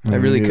now. I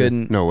really neither.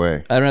 couldn't. No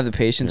way. I don't have the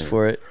patience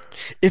for it.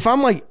 If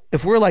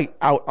we're like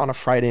out on a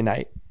Friday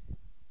night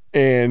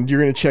and you're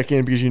gonna check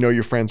in because you know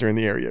your friends are in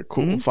the area,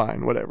 cool,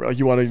 fine, whatever. Like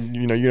you want to,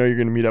 you're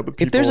gonna meet up with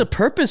people. If there's a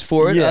purpose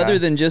for it Yeah. other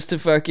than just to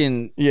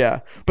fucking yeah,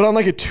 but on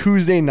like a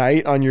Tuesday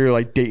night on your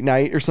like date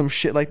night or some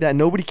shit like that,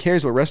 nobody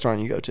cares what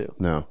restaurant you go to.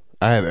 No.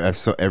 I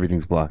so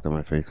everything's blocked on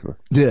my Facebook.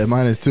 Yeah,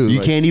 mine is too.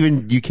 You Like, can't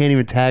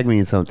even tag me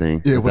in something.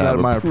 Yeah, without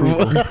my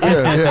approval. yeah,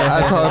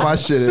 that's how my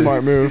shit is.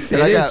 Smart move. And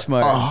It I is got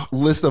smart. a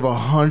list of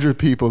 100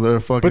 people that are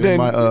fucking But then, in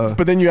my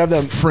but then you have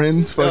that.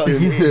 friends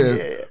fucking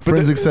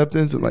friends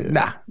acceptance. I'm like,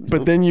 nah,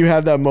 But then you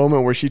have that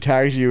moment where she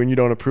tags you and you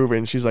don't approve it,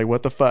 and she's like,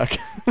 "What the fuck?"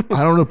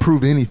 I don't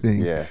approve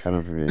anything. Yeah, I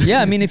don't forget.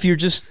 yeah. I mean, if you're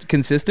just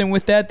consistent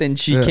with that, then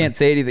she Yeah. can't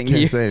say anything.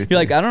 Can't say anything. You're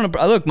like, I don't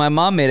know. Look, my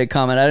mom made a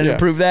comment. I didn't Yeah.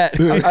 approve that.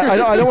 I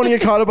don't want to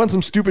get caught up on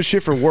some stupid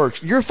shit for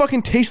work. You're a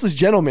fucking tasteless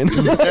gentleman.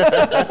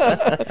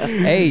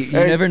 Hey, you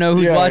never know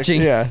who's Yeah,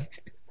 watching. Yeah,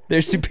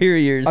 They're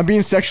superiors. I'm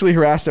being sexually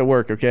harassed at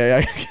work. Okay,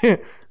 I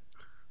can't.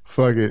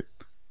 Fuck it.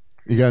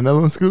 You got another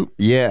one, Scoop?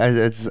 Yeah,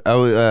 I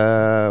was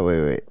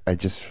wait.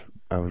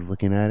 I was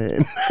looking at it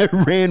and I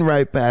ran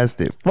right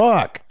past it.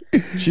 Fuck.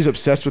 She's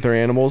obsessed with her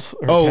animals.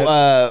 Her Oh,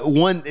 pets.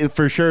 one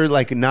for sure,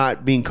 like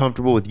not being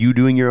comfortable with you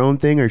doing your own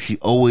thing, or she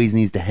always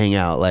needs to hang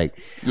out. Like,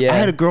 Yeah. I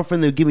had a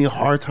girlfriend that would give me a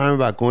hard time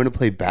about going to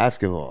play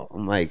basketball.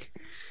 I'm like,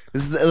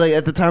 This is like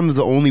at the time it was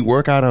the only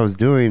workout I was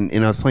doing,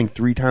 and I was playing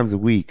 3 times a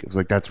week. It was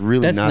like that's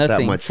really That's not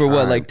nothing that much for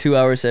what, time. like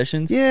 2-hour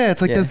sessions? Yeah,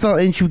 it's like Yeah. that's not.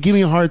 And she would give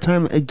me a hard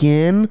time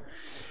again.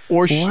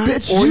 Or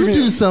Bitch, or you even,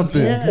 do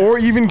something. or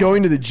even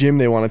going to the gym,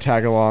 they want to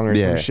tag along or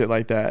Yeah. some shit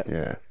like that.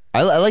 Yeah,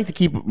 I like to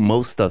keep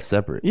most stuff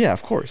separate. Yeah,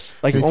 of course.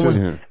 Like Me too. almost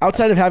Yeah.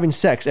 outside of having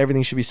sex,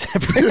 everything should be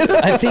separate.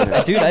 I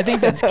think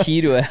that's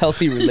key to a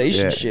healthy Yeah.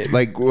 relationship.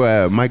 Like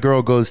my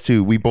girl goes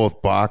to. We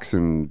both box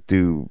and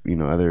do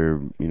other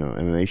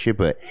MMA shit,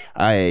 but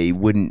I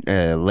wouldn't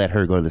let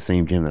her go to the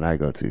same gym that I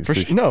go to. For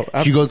So sure. No,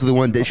 she goes to the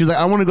one that she's like,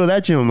 I want to go to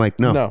that gym. I'm like,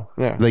 no, No,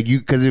 yeah. like you,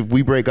 because if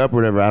we break up or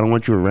whatever, I don't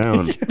want you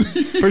around.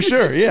 For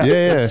sure. Yeah.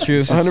 Yeah, That's true.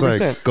 She's just 100%.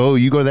 like, go,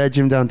 you go to that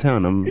gym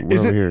downtown. We're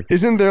over here.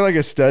 Isn't there like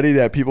a study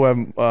that people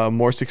have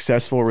more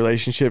successful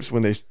relationships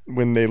when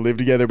they live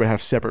together but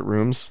have separate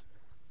rooms?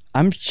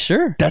 I'm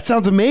sure. That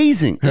sounds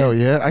amazing. Hell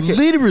yeah. I can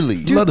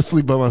Literally. love to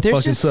sleep by my There's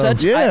fucking just self.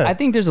 such. Yeah. I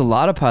think there's a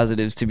lot of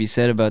positives to be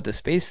said about the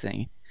space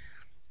thing.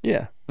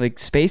 Yeah. Like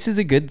space is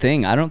a good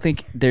thing. I don't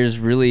think there's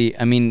really.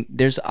 I mean,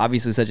 there's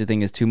obviously such a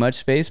thing as too much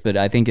space, but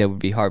I think it would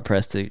be hard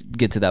pressed to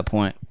get to that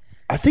point.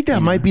 I think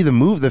that might be the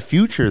move, the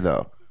future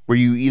though, where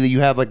you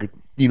have like a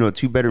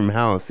 2-bedroom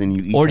house and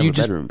you each Or have you a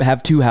just bedroom.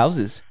 have 2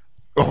 houses.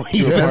 Oh,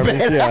 you have,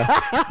 Apartments,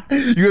 yeah.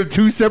 you have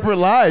 2 separate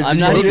lives. I'm and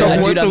not you even- go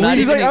dude, once I'm a not week.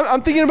 He's even- like,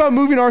 I'm thinking about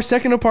moving our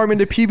second apartment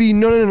to PB.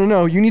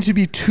 No. You need to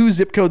be 2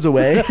 zip codes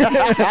away,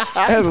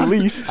 at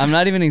least. I'm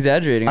not even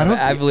exaggerating. I don't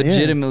I've think- yeah.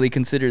 legitimately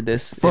considered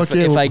this. Fuck if,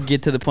 yeah. if I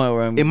get to the point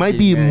where I'm, It might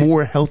be a getting married.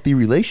 more healthy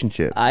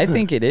relationship. I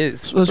think it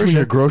is. Especially when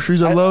your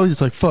groceries are low, it's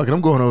like, fuck it,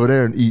 I'm going over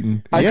there and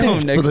eating I Yeah.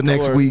 think for Next the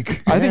next door.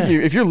 week. I think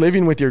if you're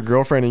living with your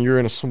girlfriend and you're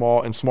in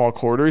small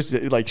quarters,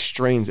 it like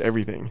strains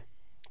everything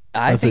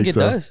I think it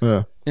so. does.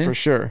 Yeah. Yeah. for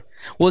sure.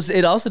 Well,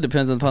 it also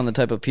depends upon the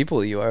type of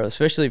people you are,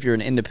 especially if you're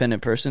an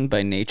independent person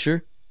by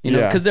nature. You know,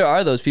 Yeah. because there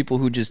are those people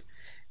who just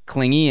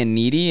clingy and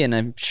needy, and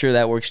I'm sure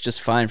that works just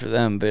fine for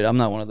them. But I'm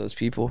not one of those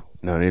people.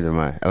 No, neither am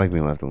I. I like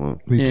being left alone.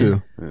 Me Yeah.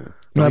 too.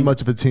 Not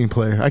much of a team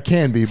player. I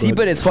can be, See,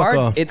 but it's fuck hard.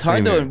 off. It's hard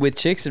Same though here. with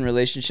chicks and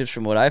relationships,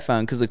 from what I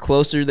found, because the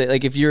closer that,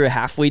 like, if you're a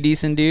halfway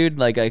decent dude,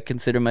 like I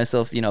consider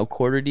myself,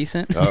 quarter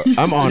decent.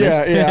 I'm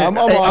honest. Yeah. I'm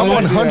Hey, I'm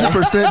honest, yeah.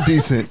 100%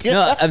 decent.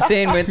 No, I'm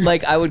saying when,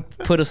 like, I would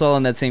put us all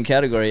in that same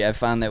category. I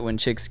found that when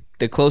chicks,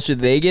 the closer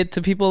they get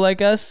to people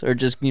like us, or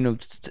just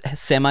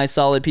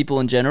semi-solid people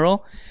in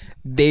general,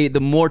 the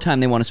more time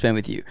they want to spend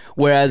with you.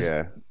 Whereas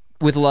Yeah.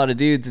 with a lot of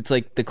dudes, it's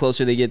like the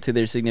closer they get to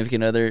their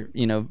significant other,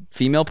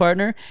 female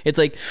partner, it's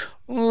like,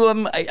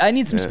 "Ooh, I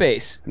need some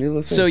space. Need a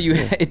little So space,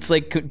 yeah. it's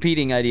like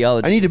competing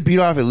ideology. I need to beat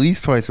off at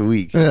least twice a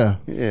week. Yeah.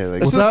 Yeah,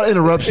 like Without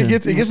interruption. It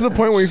gets to the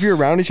point where if you're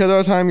around each other all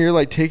the time,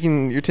 you're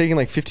taking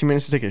like 15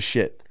 minutes to take a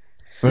shit.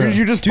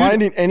 You're just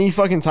finding any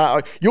fucking time.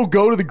 Like, you'll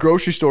go to the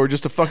grocery store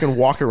just to fucking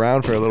walk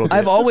around for a little bit.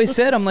 I've always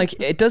said, I'm like,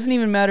 it doesn't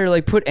even matter.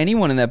 Like, put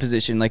anyone in that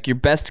position, like your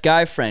best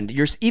guy friend,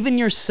 even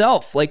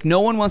yourself. Like, no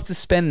one wants to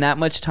spend that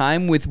much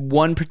time with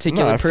one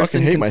particular No, I fucking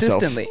person hate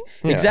myself. consistently.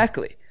 Yeah.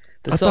 Exactly.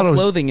 The I thought it was-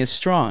 self-loathing is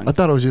strong. I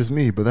thought it was just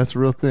me, but that's a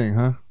real thing,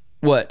 huh?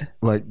 What?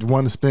 Like,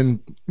 want to spend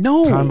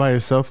No. time by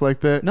yourself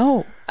like that?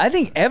 No, I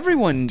think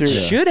everyone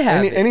should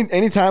have it.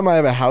 any time I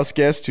have a house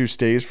guest who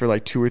stays for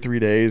like 2 or 3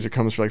 days or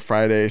comes for like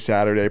Friday,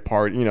 Saturday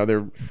part,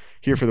 they're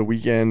here for the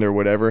weekend or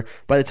whatever.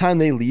 By the time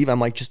they leave, I'm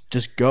like,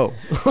 just go.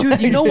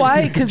 Dude, you know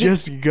why? Because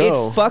Just it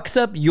go. fucks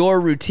up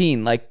your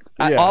routine. Like,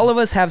 Yeah. all of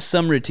us have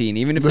some routine,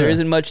 even if there Yeah.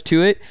 isn't much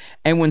to it.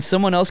 And when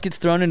someone else gets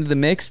thrown into the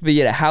mix, be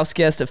it a house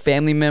guest, a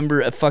family member,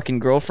 a fucking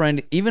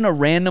girlfriend, even a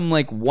random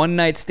like one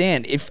night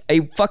stand, if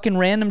a fucking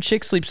random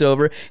chick sleeps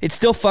over, it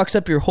still fucks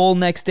up your whole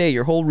next day,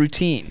 your whole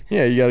routine.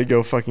 Yeah, you got to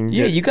go fucking.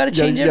 Yeah, you gotta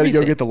change You got to go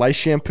everything. get the lice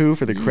shampoo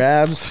for the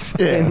crabs.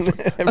 Yeah,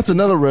 that's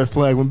another red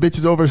flag. When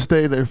bitches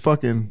overstay, they're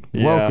fucking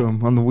Yeah.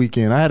 welcome on the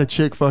weekend. I had a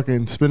chick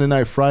fucking spend the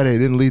night Friday. It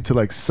didn't lead to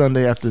like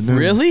Sunday afternoon.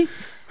 Really?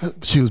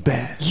 She was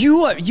bad.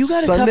 You got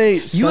Sunday- a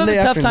tough. You Sunday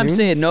have a tough time afternoon?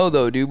 saying no,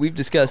 though, dude. We've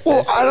discussed Well,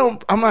 this.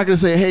 I'm not gonna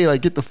say, hey,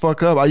 like get the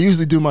fuck up. I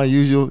usually do my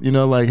usual,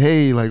 like,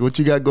 hey, like what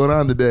you got going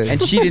on today? And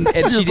she didn't.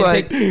 And she Just didn't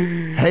like,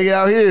 take. hang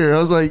out here. I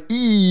was like,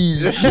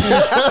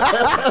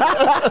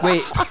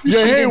 Wait, she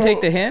hey, didn't well-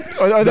 take the hint.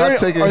 Are Not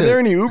taking a hit. there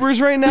any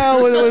Ubers right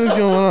now? What is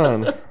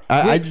going on?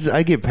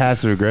 I get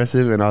passive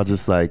aggressive and I'll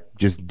just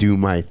do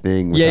my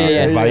thing without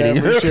Yeah. inviting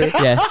Yeah, her. for sure.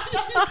 Yeah,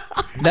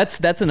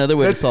 that's another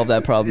way to solve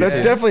that problem. That's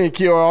too. definitely a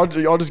key. Or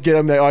I'll just get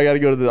them there. Oh, I got to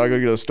go to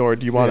the store.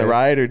 Do you want a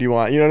ride or do you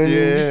want? You know what I mean?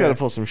 You just got to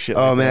pull some shit.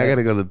 Oh like man, that. I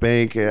gotta go to the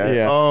bank.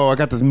 Yeah. Oh, I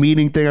got this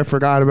meeting thing I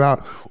forgot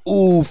about.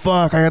 Ooh,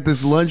 fuck, I got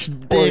this lunch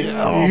thing.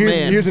 Oh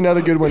man. Here's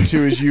another good one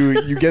too. Is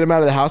you get them out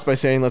of the house by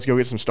saying, "Let's go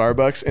get some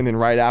Starbucks," and then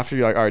right after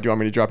you're like, "All right, do you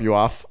want me to drop you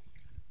off?"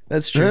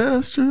 That's true. yeah,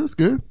 that's true. That's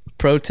good.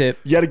 Pro tip.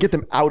 You got to get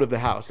them out of the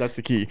house. That's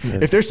the key.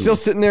 If they're still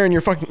sitting there in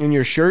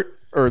your shirt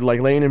or like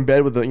laying in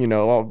bed with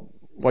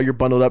while you're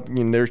bundled up,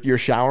 you're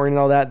showering and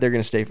all that, they're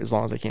gonna stay for as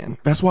long as they can.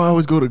 That's why I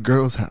always go to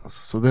girls' house.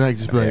 So then I can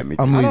just be like, me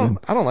too. I'm I leaving.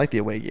 don't like the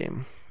away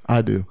game.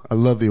 I do. I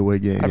love the away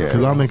game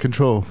because I'm in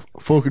control,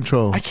 full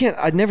control.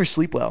 I'd never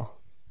sleep well.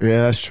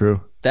 Yeah, that's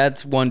true.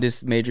 That's one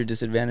major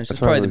disadvantage.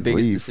 That's why I probably the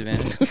always biggest leave.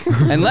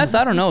 disadvantage. Unless,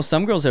 I don't know,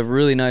 some girls have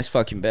really nice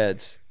fucking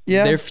beds.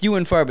 Yeah, They're few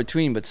and far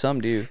between, but some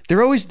do.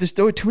 there's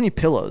too many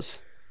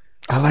pillows.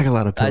 I like a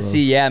lot of I pillows.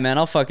 see. Yeah, man,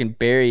 I'll fucking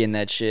bury in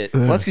that shit.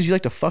 Well, that's because you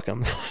like to fuck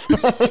them.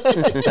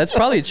 That's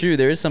probably true.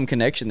 There is some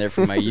connection there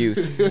from my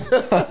youth.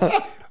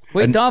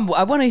 Wait, Dom,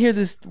 I want to hear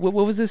this. What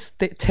was this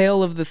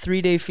tale of the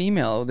 3-day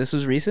female? This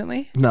was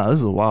recently? No, this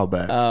is a while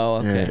back. Oh,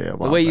 okay. Yeah, a The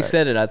while way you back.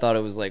 said it, I thought it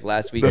was like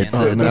last weekend.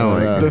 Oh,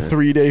 no, the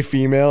 3-day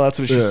female. That's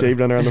what she Yeah.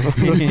 saved under on the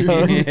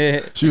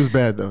phone. She was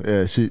bad though.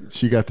 Yeah,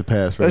 she got the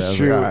pass for that. I That's was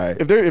true. Like, all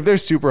right. If they're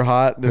super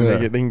hot, then Yeah.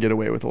 they can get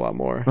away with a lot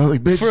more. I was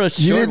like, bitch, For a you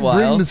short didn't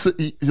while.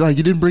 bring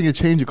you didn't bring a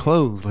change of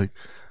clothes. Like,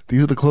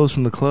 these are the clothes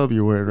from the club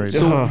you're wearing right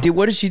So, now.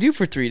 what did she do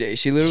for 3 days?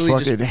 She literally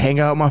Fucking just. hang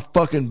out in my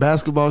fucking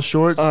basketball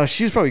shorts.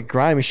 She was probably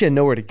grimy. She had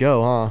nowhere to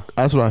go, huh?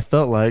 That's what I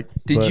felt like.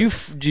 Did but- you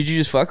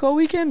just fuck all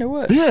weekend or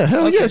what? Yeah,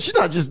 hell Okay. yeah. She's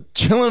not just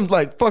chilling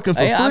like fucking for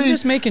Hey, free. I'm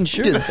just making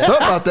sure. Getting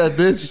something out that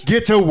bitch.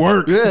 Get to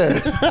work. Yeah.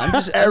 I'm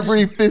just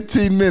Every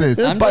 15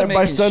 minutes. I'm By just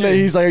making Sunday,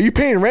 sure. he's like, "Are you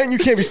paying rent? You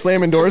can't be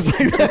slamming doors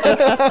like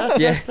that."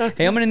 Yeah.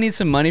 Hey, I'm gonna need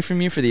some money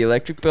from you for the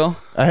electric bill.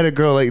 I had a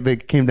girl like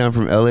that came down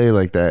from LA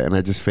like that, and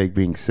I just faked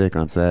being sick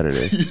on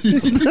Saturday.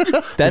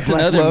 That's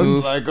another lung.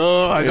 move. Like,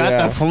 oh, I got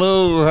Yeah. the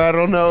flu. I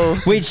don't know.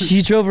 Wait,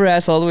 she drove her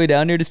ass all the way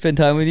down here to spend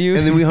time with you?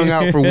 And then we hung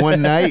out for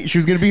one night. She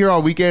was gonna be here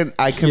all weekend.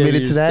 I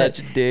committed you're to that.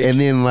 such a dick. And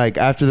then like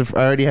after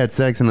I already had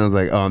sex, and I was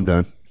like, oh, I'm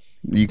done.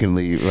 You can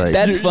leave. Like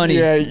That's funny.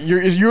 Yeah,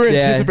 you're Yeah.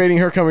 anticipating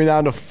her coming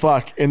down to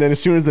fuck, and then as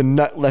soon as the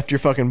nut left your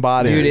fucking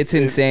body, Dude, it's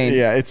insane.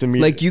 Yeah, it's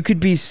immediate. Like, you could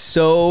be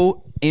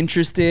so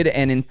interested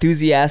and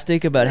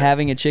enthusiastic about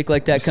having a chick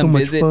like that So come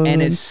much visit, fun.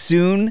 and as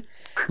soon,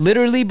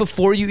 literally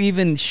before you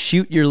even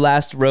shoot your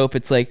last rope,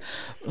 it's like,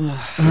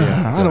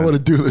 I don't want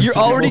to do this. you're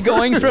already anymore.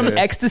 going from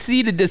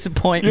ecstasy to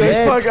disappointment.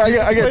 You're like, fuck,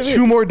 I got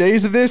 2 more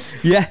days of this.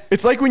 Yeah.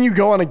 It's like when you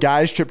go on a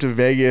guy's trip to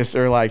Vegas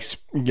or like,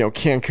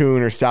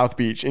 Cancun or South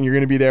Beach, and you're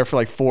going to be there for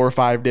like 4 or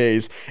 5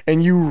 days,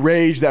 and you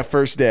rage that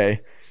first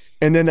day.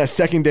 And then that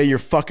second day, you're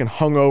fucking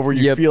hungover.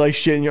 You Yep. feel like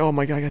shit, and you're, oh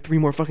my God, I got 3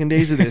 more fucking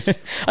days of this.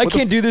 I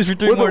can't do this for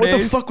 3 more What the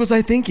days. fuck was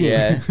I thinking?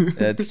 Yeah,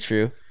 that's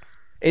true.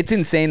 It's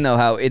insane though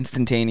how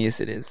instantaneous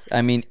it is.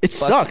 I mean, It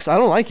sucks. I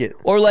don't like it.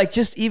 Or like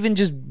just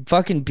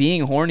fucking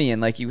being horny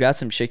and like you got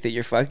some chick that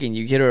you're fucking,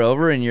 you get her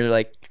over and you're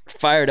like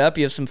fired up,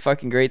 you have some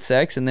fucking great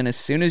sex, and then as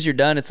soon as you're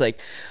done, it's like,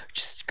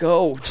 just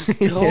go.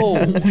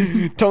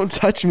 Don't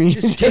touch me.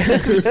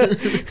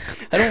 I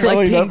don't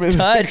like being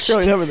touched.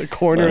 Curling up in the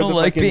corner I of don't the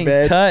like fucking being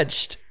bed.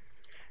 touched.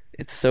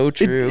 It's so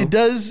true. It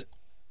does.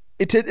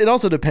 It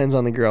also depends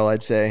on the girl,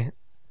 I'd say.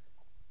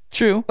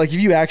 True. Like if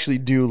you actually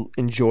do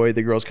enjoy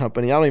the girl's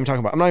company, I'm not even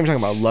talking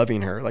about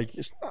loving her. Like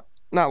it's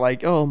not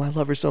like, oh, I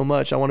love her so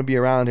much, I want to be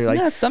around her. Like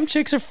Yeah, some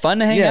chicks are fun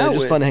to hang yeah, out they're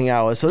just with. fun to hang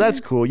out with. So that's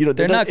cool. You know,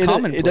 They're not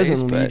commonplace, It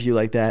doesn't but- leave you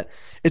like that.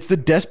 It's the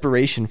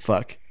desperation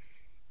fuck.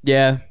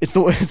 Yeah. It's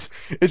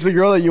the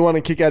girl that you want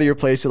to kick out of your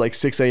place at like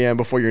 6 a.m.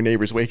 before your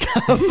neighbors wake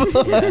up.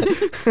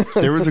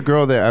 there was a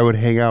girl that I would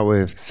hang out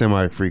with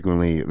semi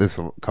frequently. This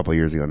was a couple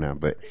years ago now,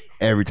 but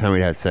every time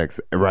we'd have sex,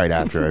 right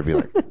after I'd be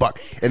like, "Fuck,"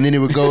 and then it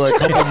would go like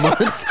a couple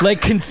months.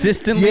 Like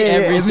consistently Yeah,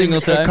 every and then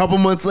single time. A couple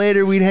months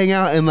later, we'd hang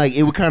out, and like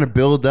it would kind of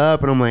build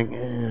up, and I'm like, all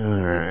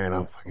right,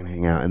 I'll fucking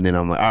hang out, and then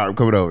I'm like, all right, I'm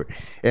coming over,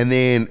 and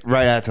then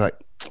right after, like,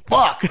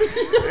 fuck,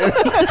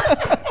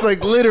 it's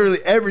like literally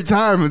every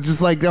time, it's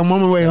just like I'm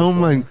on my way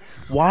home, like,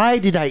 why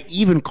did I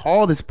even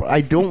call this?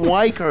 I don't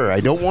like her. I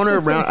don't want her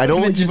around. I don't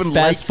And then just even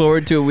fast like.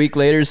 forward to a week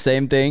later,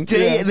 same thing.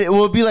 Yeah, and it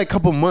will be like a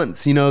couple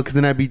months, you know, because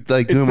then I'd be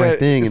like doing my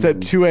thing. It's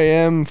and that 2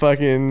 a.m.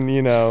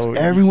 fucking,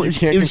 everyone you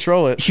can't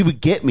control it. She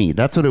would get me.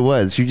 That's what it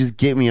was. She would just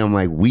get me. I'm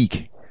like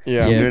weak.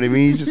 Yeah. You know what I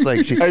mean? Just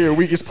like At your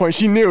weakest point,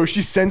 she knew.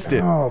 She sensed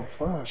it. oh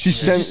fuck, She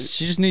sensed.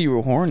 She just knew you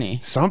were horny.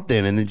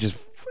 something, and then just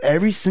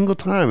every single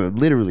time, it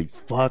literally,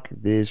 fuck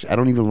this. I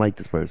don't even like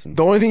this person.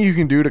 The only thing you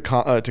can do to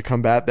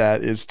combat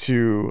that is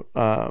to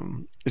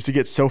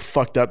get so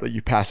fucked up that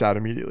you pass out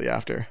immediately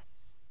after.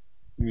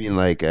 You mean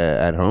like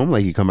at home,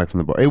 like you come back from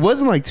the bar? It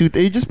wasn't like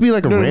it'd just be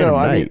like a random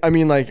night. I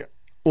mean like.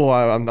 Well,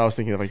 I was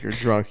thinking of like you're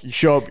drunk. You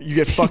show up, you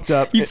get fucked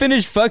up. You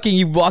finish fucking,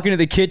 you walk into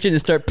the kitchen and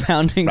start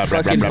pounding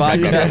fucking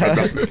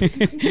vodka.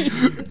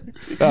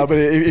 But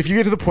if you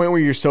get to the point where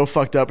you're so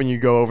fucked up and you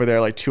go over there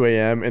like 2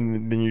 a.m.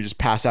 and then you just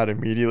pass out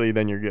immediately,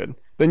 then you're good.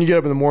 Then you get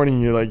up in the morning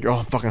and you're like, oh,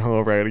 I'm fucking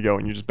hungover, I gotta go,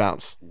 and you just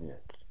bounce.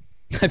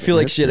 I feel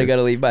like shit, I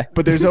gotta leave. Bye.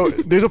 But there's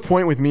a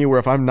point with me where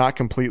if I'm not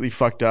completely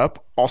fucked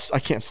up, I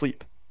can't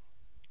sleep.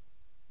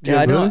 Yeah,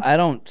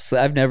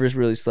 I've never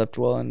really slept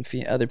well in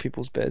other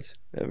people's beds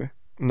ever.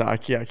 No, I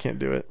can't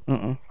do it.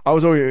 I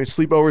was always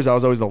sleepovers. I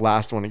was always the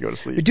last one to go to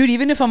sleep. Dude,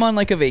 even if I'm on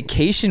like a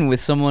vacation with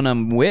someone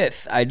I'm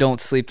with, I don't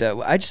sleep that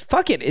well. I just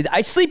fuck it.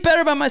 I sleep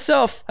better by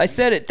myself. I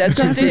said it. That's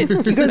just it.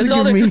 That's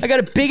all there. I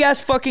got a big ass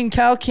fucking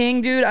Cal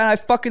King, dude, and I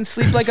fucking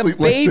sleep like a Sleep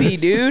like baby,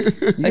 this. dude.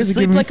 I guys are sleep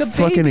giving like me a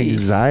fucking baby.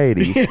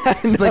 anxiety.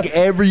 It's like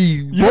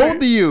both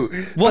of you.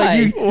 Why?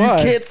 Like you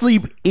Why? can't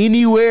sleep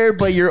anywhere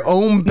but your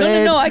own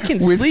bed. no, I can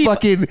with sleep.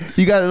 Fucking,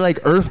 you got like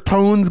earth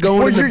tones going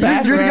Well, in the you're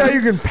background. the guy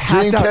who can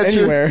pass Dream out catcher.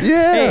 anywhere.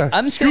 Yeah, Hey,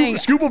 I'm saying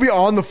Scoop will be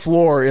on the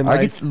floor in I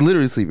like. could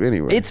literally sleep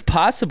anywhere. it's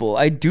possible.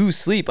 I do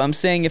sleep. I'm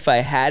saying if I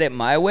had it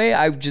my way,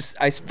 I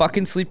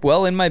fucking sleep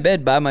well in my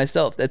bed by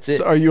myself. That's it.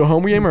 So are you a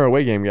home game or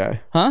away game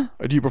guy? Huh?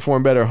 Or do you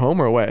perform better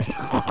home or away?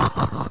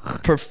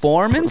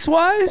 Performance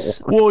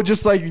wise? Well,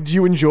 just like, do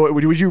you enjoy?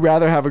 Would you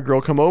rather have a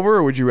girl come over,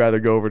 or would you rather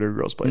go over to a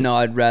girl's place? No,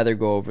 I'd rather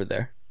go over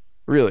there.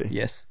 Really?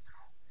 Yes.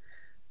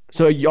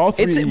 So y'all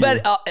three. It's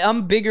but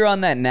I'm bigger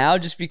on that now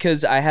just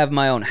because I have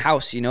my own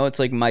house, you know? It's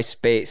like my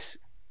space.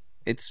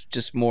 It's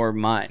just more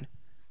mine.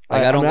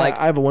 Like I don't like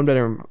I have a one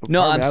bedroom.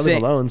 No, I'm I live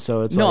saying alone,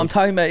 so it's no. like, I'm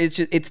talking about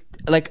it's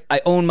like I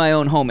own my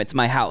own home. It's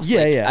my house. Yeah,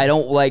 Like, yeah. I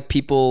don't like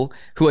people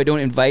who I don't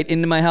invite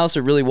into my house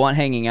or really want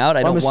hanging out.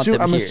 I don't want them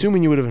I'm here.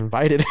 assuming you would have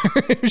invited her.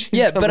 if she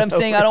Yeah, come but I'm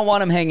saying over. I don't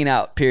want them hanging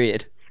out.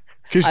 Period.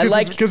 Because I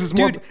like- it's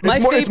more dude, my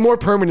it's more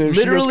permanent. If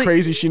she goes literally-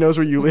 crazy, she knows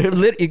where you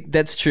live.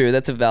 That's true.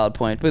 That's a valid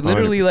point. But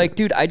literally, 100%. like,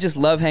 dude, I just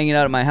love hanging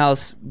out at my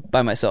house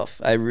by myself.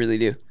 I really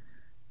do.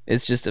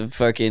 It's just a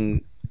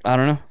fucking. I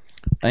don't know.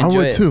 I I enjoy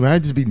would it. too, man.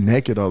 I'd just be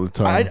naked all the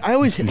time. I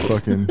always Just be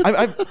fucking.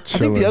 I think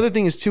chilling. the other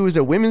thing is too is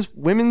that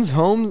women's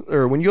homes,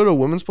 or when you go to a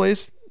women's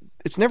place,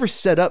 it's never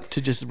set up to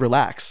just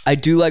relax. I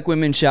do like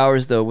women's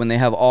showers though when they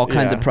have all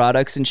kinds Yeah. of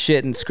products and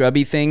shit and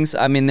scrubby things.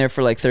 I'm in there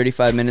for like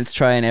 35 minutes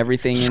trying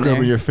everything in Scrubbing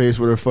there. your face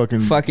with a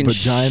fucking sh-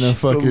 vagina,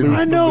 fucking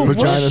I know,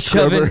 vagina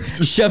shoving,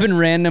 scrubber. shoving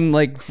random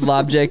like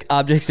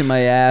objects in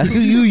my ass.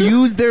 Do you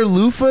use their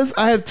loofahs?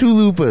 I have 2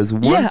 loofahs.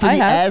 One Yeah, for I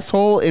the have.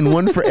 asshole and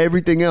one for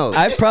everything else.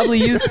 I have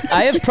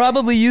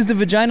probably used a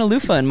vagina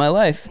loofah in my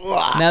life.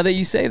 Now that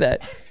you say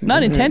that,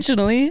 not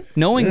intentionally,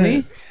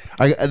 knowingly.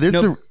 This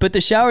No, but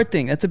the shower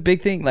thing, that's a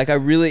big thing. Like I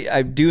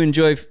do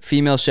enjoy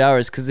female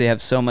showers because they have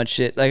so much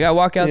shit. Like I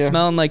walk out Yeah.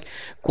 smelling like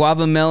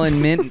guava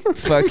melon mint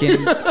fucking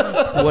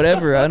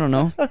whatever. I don't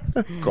know.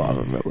 What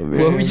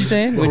were you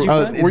saying? What'd you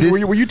find?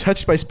 Were you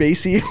touched by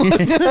Spacey?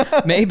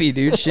 Maybe,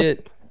 dude.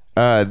 Shit.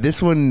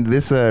 This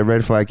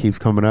red flag keeps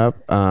coming up.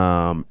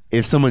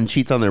 If someone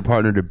cheats on their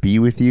partner to be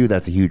with you,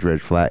 that's a huge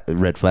red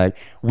flag.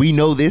 We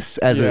know this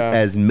as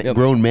Yeah.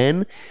 grown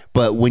men,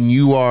 but when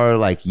you are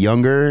like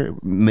younger,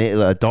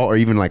 adult, or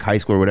even like high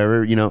school or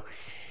whatever, you know,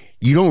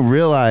 you don't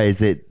realize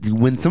that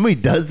when somebody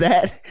does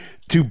that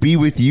to be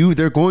with you,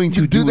 they're going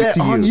to do it that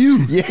to on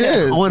you. Yeah,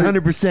 Yeah.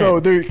 100%. So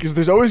because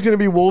there's always going to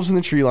be wolves in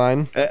the tree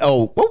line,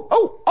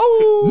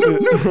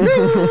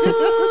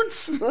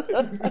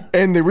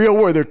 and the real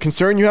war, the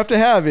concern you have to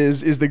have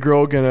is the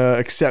girl gonna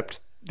accept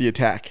the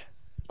attack?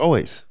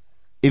 Always.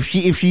 If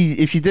she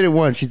did it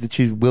once,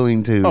 she's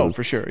willing to. Oh,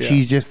 for sure, yeah.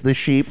 She's just the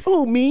sheep.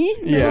 Oh, me?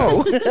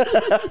 Yeah.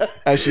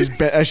 as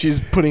she's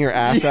putting her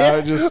ass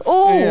out, just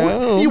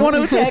You want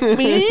to attack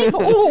me?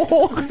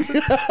 Oh.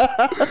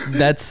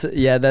 That's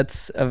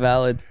a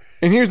valid.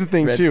 And here's the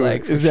thing Red too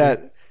flag for is sure.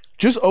 that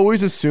just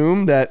always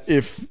assume that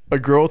if a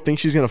girl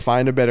thinks she's gonna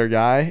find a better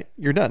guy,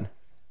 you're done.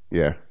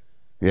 Yeah.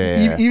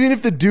 Yeah. Even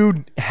if the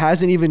dude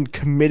hasn't even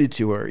committed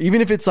to her, even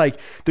if it's like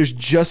there's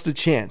just a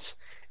chance,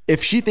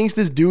 if she thinks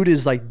this dude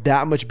is like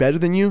that much better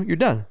than you, you're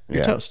done. You're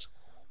Yeah. toast.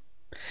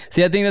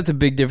 See, I think that's a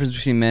big difference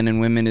between men and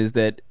women is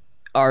that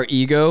our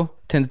ego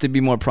tends to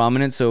be more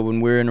prominent. So when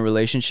we're in a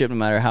relationship, no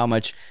matter how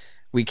much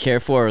we care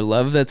for or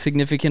love that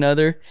significant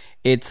other,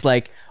 it's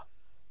like,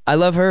 I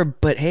love her,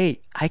 but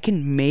hey, I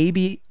can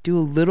maybe do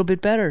a little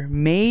bit better.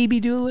 Maybe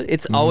do a little.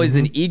 It's always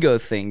an ego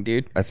thing,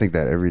 dude. I think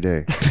that every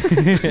day.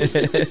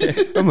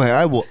 I'm like,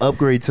 I will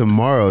upgrade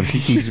tomorrow if she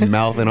keeps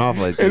mouthing off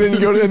like And this. then you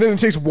go, and then it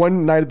takes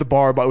one night at the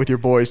bar with your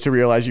boys to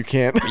realize you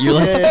can't. You're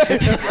like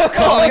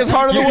It's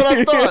harder than what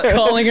I thought.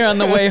 calling her on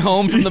the way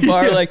home from the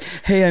bar, like,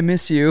 hey, I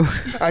miss you.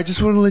 I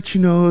just want to let you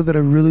know that I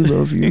really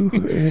love you.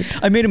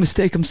 I made a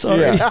mistake. I'm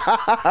sorry. Yeah.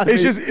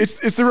 It's just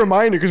it's the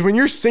reminder because when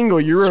you're single,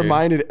 you're true.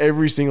 reminded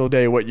every single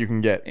day what you can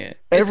get. Yeah.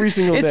 Every It's-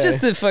 single day. It's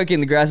just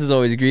the grass is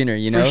always greener,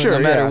 you know? sure, no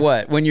matter yeah.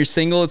 what. When you're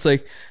single, it's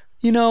like,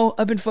 you know,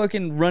 I've been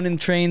fucking running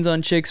trains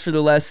on chicks for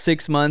the last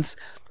 6 months.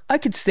 I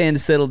could stand to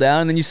settle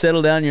down. And then you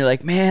settle down and you're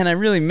like, man, I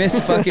really miss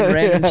fucking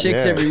random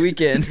chicks Yeah. every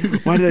weekend.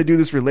 Why did I do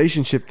this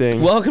relationship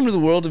thing? Welcome to the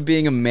world of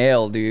being a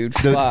male, dude.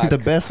 Fuck. The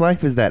best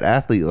life is that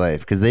athlete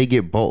life because they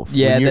get both.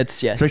 Yeah, When you're-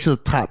 that's- yeah. especially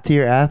the top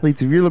tier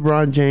athletes. If you're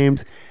LeBron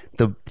James,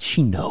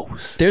 she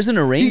knows. There's an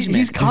arrangement.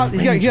 He's caught.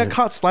 He got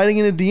caught sliding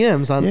into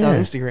DMs on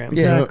Instagram.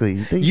 Yeah. Exactly.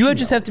 You think You she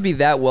just have to be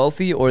that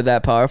wealthy or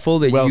that powerful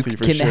that Wealthy you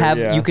for can sure, have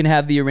yeah. you can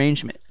have the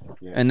arrangement.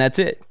 And that's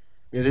it.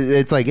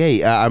 It's like,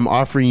 hey, I'm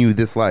offering you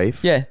this life.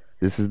 Yeah.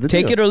 This is the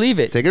Take deal. it or leave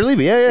it. Take it or leave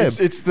it. Yeah.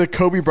 It's the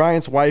Kobe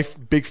Bryant's wife,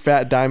 big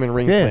fat diamond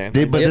ring Yeah. plan.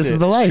 But That's this it. is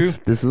the It's life. true.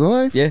 This is the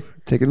life. Yeah.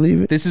 Take it or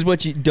leave it. This is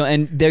what you don't.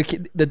 And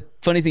the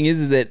funny thing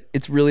is that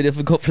it's really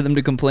difficult for them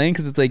to complain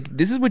because it's like,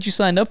 this is what you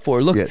signed up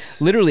for. Look, Yes.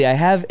 literally, I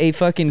have a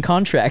fucking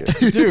contract.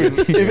 Dude,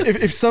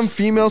 if some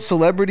female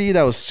celebrity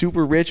that was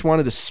super rich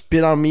wanted to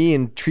spit on me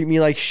and treat me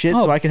like shit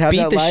Oh, so I could have beat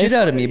that the life, shit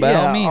out of me, by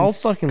all yeah, means. I'll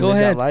fucking Go live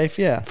ahead. that life.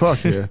 Yeah,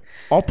 Fuck yeah.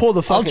 I'll pull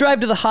the fucking. I'll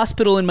drive to the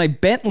hospital in my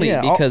Bentley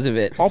Yeah, because of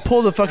it. I'll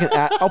pull the fucking.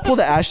 I'll pull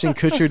the Ashton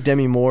Kutcher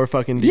Demi Moore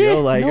fucking deal. Yeah,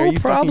 like, no are you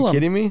problem. fucking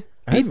kidding me?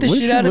 Beat the What does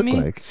shit she out of look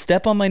me. like?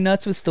 Step on my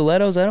nuts with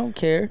stilettos. I don't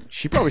care.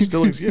 She probably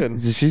still looks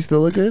good. Does she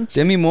still look good?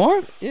 Demi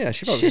Moore? Yeah,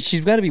 she probably Shit,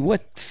 she's got to be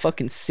what?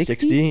 Fucking 60?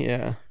 60.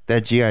 Yeah.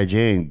 That G.I.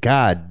 Jane.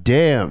 God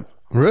damn.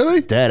 Really?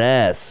 That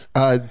ass.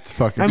 It's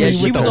fucking. I Yeah, mean,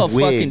 she with was the all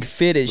wig. fucking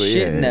fit as But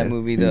shit in yeah, that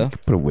movie, though.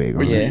 Put a wig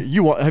on. Yeah.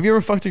 Have you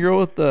ever fucked a girl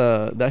with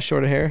that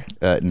short of hair?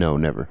 No,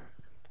 never.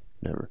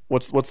 Never.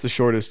 What's the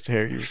shortest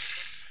hair you?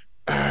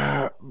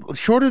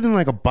 Shorter than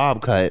like a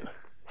bob cut.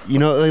 You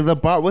know, like the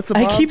bob. What's the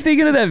bob? I keep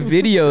thinking of that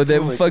video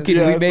that like fucking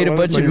Yeah, we that's made the a one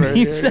bunch that's of like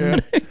right memes here,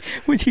 out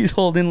of, with he's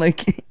holding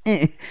like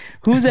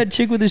who was that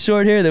chick with the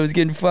short hair that was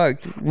getting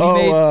fucked?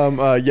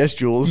 Yes,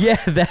 Jules. Yeah,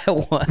 that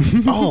one.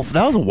 Oh,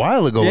 that was a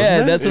while ago. Yeah,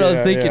 wasn't it? that's what I was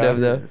Yeah, thinking yeah. of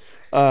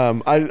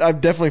though. I've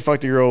definitely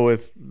fucked a girl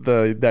with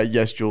that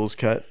Yes, Jules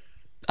cut.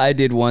 I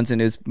did once, and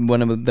it's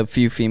one of the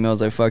few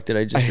females I fucked that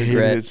I I just hated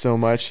regret. it so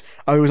much.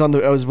 I was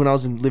when I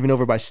was living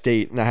over by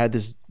State, and I had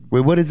this.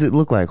 Wait, what does it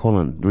look like? Hold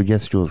on. We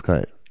guess Jules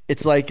cut.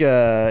 It's like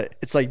Jada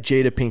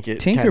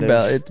Pinkett. kind of.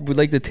 Tinkerbell, it with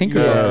like the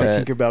Tinkerbell. Yeah,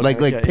 cut. Tinkerbell. Like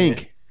cut,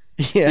 pink.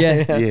 Yeah.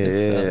 Yeah.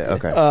 Yeah.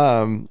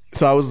 Okay.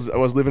 So I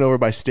was living over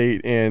by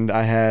State, and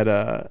I had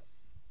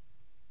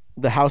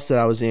the house that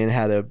I was in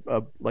had a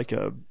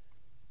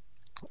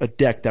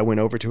deck that went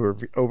over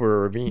over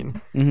a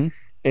ravine. Mm-hmm.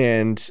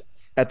 And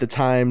at the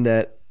time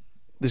that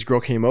this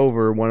girl came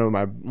over, one of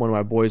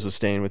my boys was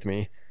staying with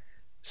me,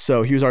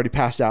 so he was already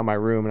passed out in my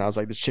room, and I was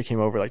like, this chick came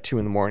over like 2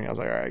 a.m. I was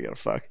like, all right, I gotta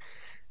fuck.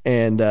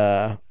 And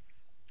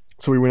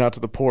so we went out to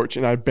the porch,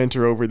 and I bent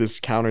her over this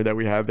counter that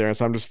we had there, and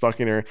so I'm just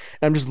fucking her, and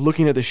I'm just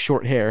looking at this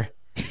short hair.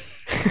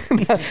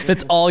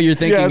 That's all you're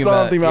thinking Yeah, that's about.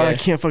 all I'm thinking about. Yeah. I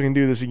can't fucking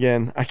do this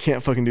again.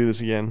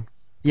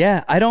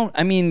 Yeah,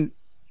 I mean,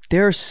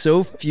 there are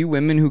so few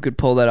women who could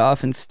pull that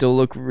off and still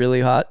look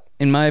really hot,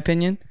 in my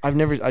opinion.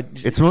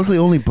 It's mostly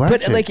only black.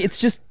 But chicks. like, it's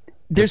just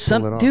there's pull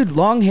it some off. dude.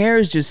 Long hair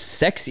is just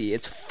sexy.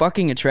 It's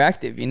fucking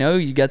attractive. You know,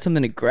 you got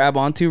something to grab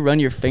onto, run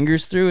your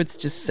fingers through. It's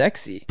just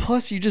sexy.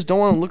 Plus, you just don't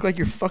want to look like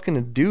you're fucking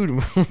a dude.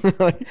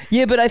 Like,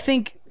 Yeah, but I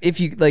think if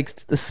you like,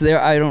 there,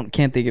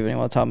 can't think of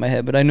anyone off the top of my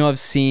head, but I know I've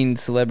seen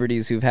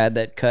celebrities who've had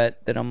that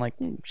cut that I'm like,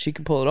 she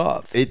could pull it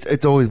off.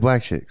 it's always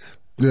black chicks.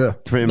 Yeah.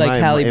 In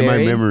Like Halle in my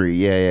Berry? memory,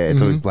 yeah,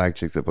 it's always black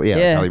chicks that play. Yeah,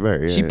 like Halle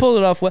Berry. Yeah, she pulled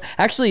it off well.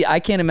 Actually, I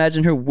can't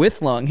imagine her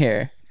with long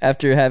hair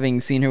after having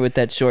seen her with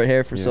that short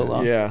hair for so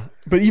long. yeah,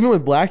 but even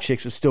with black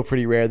chicks, it's still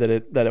pretty rare that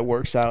it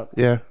works out.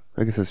 Yeah,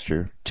 I guess that's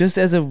true. Just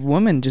as a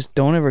woman, just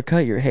don't ever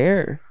cut your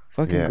hair.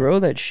 Fucking Yeah. grow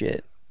that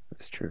shit.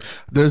 That's true.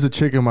 There's a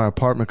chick in my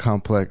apartment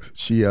complex.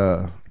 She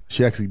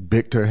actually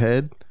bicked her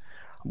head.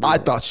 I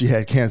thought she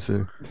had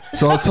cancer.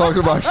 So I was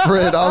talking to my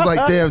friend. I was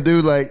like, damn,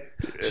 dude, like,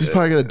 she's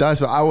probably gonna die.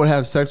 So I would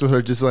have sex with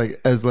her just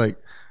like as like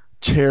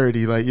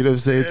charity, like, you know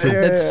what I'm saying?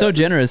 That's so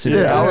generous of you.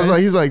 Yeah, I was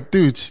like, he's like,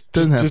 dude, she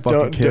doesn't have Just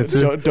fucking cancer.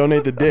 don't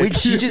donate the dick.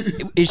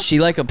 Wait, is she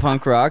like a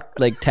punk rock,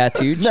 like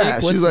tattooed chick? Nah,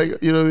 she's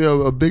like, you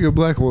know, a bigger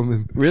black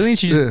woman. really?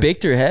 She just Yeah.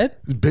 baked her head?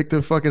 Bicked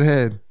her fucking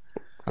head.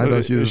 I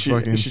thought she was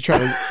fucking. She's trying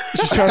to.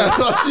 I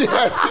thought she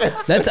had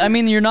cancer. That's. I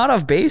mean, you're not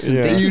off base in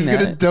Yeah. thinking He was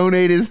gonna that.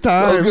 donate his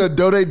I was time. gonna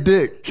donate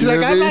dick. She's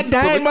like, I'm not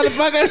dying,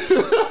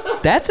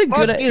 motherfucker. That's a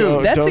good.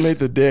 That's donate a,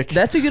 the dick.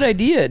 That's a good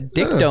idea.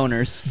 Dick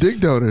donors. Dick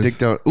donors.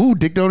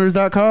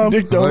 Dickdonors.com.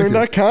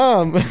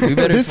 Dickdonor.com. We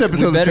better. This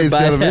episode we of better Taste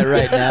buy Gentlemen. that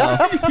right now.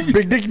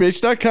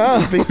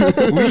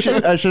 BigDickBitch.com. We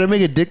should I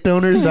make a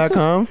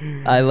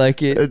dickdonors.com? I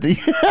like it.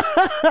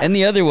 And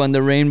the other one,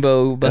 the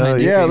rainbow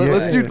behind. Yeah, your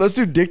let's finger.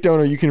 do Dick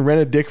Donor. You can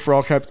rent a dick for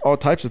all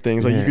types of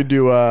things. Like you could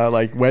do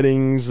like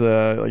weddings,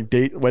 like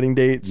wedding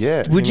dates.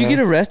 Yeah. Would you know? get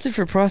arrested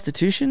for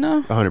prostitution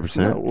though?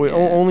 100%.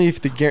 Only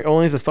if the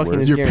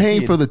fucking is You're guaranteed.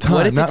 paying for the What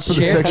time, if not it's for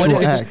the char- sexual what if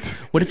it's- act.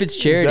 What if it's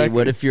charity? Exactly.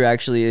 What if you're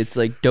actually it's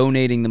like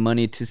donating the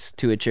money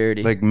to a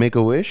charity? Like Make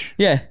a Wish?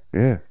 yeah,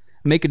 Yeah.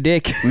 make a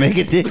dick.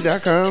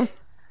 Makedick.com?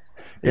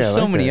 There's I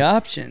so like many that.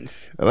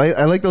 options.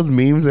 I like those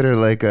memes that are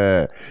like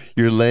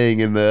you're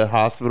laying in the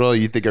hospital,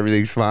 you think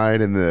everything's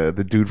fine, and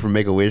the dude from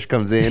Make a Wish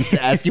comes in,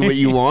 ask you what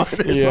you want,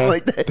 or Yeah. something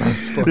like that.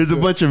 There's a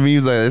bunch of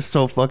memes like that. It's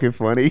so fucking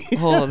funny.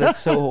 Oh, that's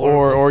so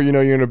horrible. Or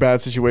you're in a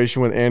bad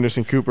situation when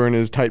Anderson Cooper and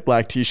his tight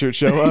black T-shirt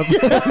show up.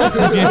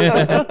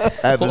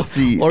 At the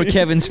seat. Or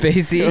Kevin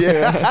Spacey.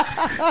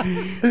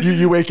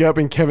 you wake up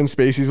and Kevin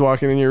Spacey's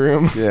walking in your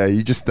room. Yeah,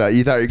 you thought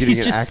you were getting He's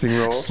an just acting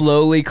role.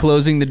 slowly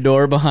closing the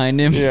door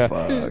behind him.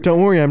 Yeah. Don't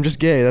worry, I'm just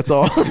gay. That's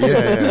all.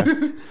 Yeah.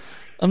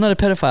 I'm not a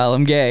pedophile.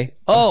 I'm gay.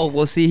 Oh,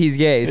 well, see, he's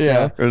gay. So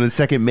Yeah. Or the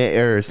second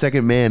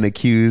man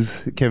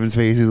accused Kevin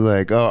Spacey. He's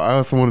like, oh, I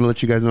also want to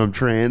let you guys know I'm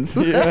trans.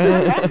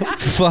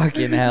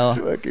 fucking hell.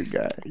 Fucking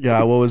guy.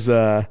 Yeah, what was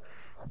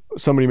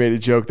somebody made a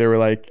joke. They were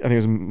like, I think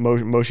it was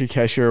Moshe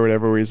Kesher or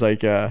whatever, where he's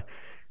like, I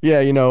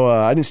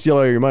didn't steal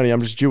all your money.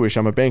 I'm just Jewish.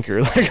 I'm a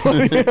banker. Like,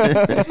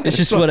 It's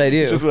just what I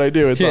do. it's just what I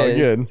do. It's all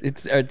good.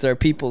 It's our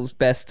people's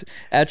best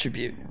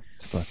attribute.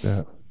 It's fucked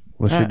up.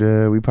 Well,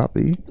 should we pop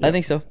the E? I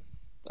think so.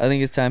 I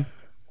think it's time.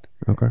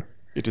 Okay.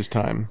 It is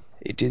time.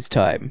 It is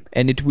time,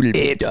 and it will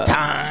be done.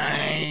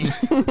 time.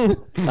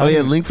 Oh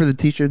yeah, link for the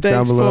t-shirts down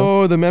Thanks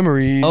below. for the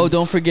memories. Oh,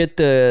 don't forget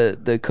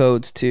the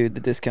codes too. The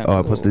discount. Oh,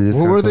 I codes. put the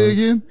discount What were they code.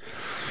 again?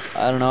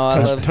 I don't know. I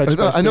love. Touch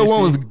by I know one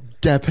Spacey. was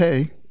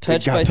Gape.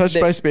 Touched Touched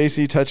by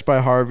Spacey, Touched by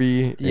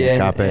Harvey,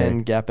 Yeah.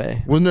 and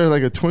Gape. Wasn't there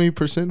like a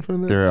 20%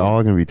 from that? They're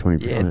all going to be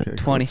 20%. Yeah,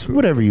 20.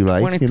 Whatever you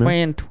like. 20, you know?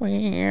 20,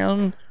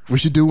 20. We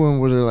should do one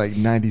where they're like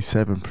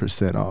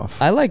 97% off.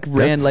 I like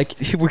Rand. Like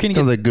we're gonna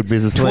Sounds get. like a good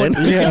business plan.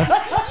 Yeah.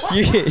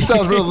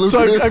 Sounds real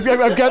So lucrative.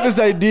 I've got this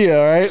idea,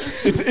 all right?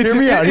 It's Hear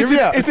me out.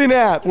 It's an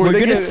app. Where We're they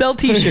gonna get sell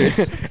T-shirts,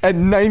 at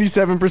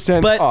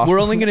 97% but off. we're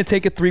only gonna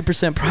take a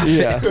 3% profit.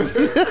 Yeah.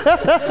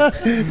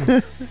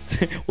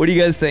 What do you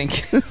guys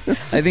think?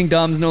 I think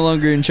Dom's no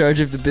longer in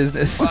charge of the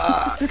business.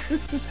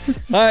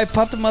 All right,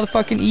 pop the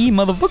motherfucking E,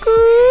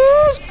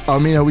 motherfuckers. I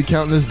mean, are we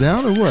counting this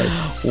down or what?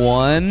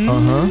 1,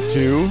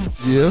 2.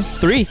 Yeah.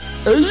 3.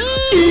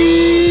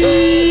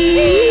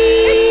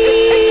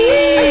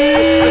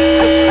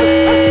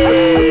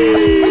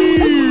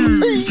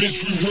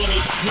 Bitch, we run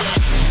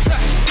it.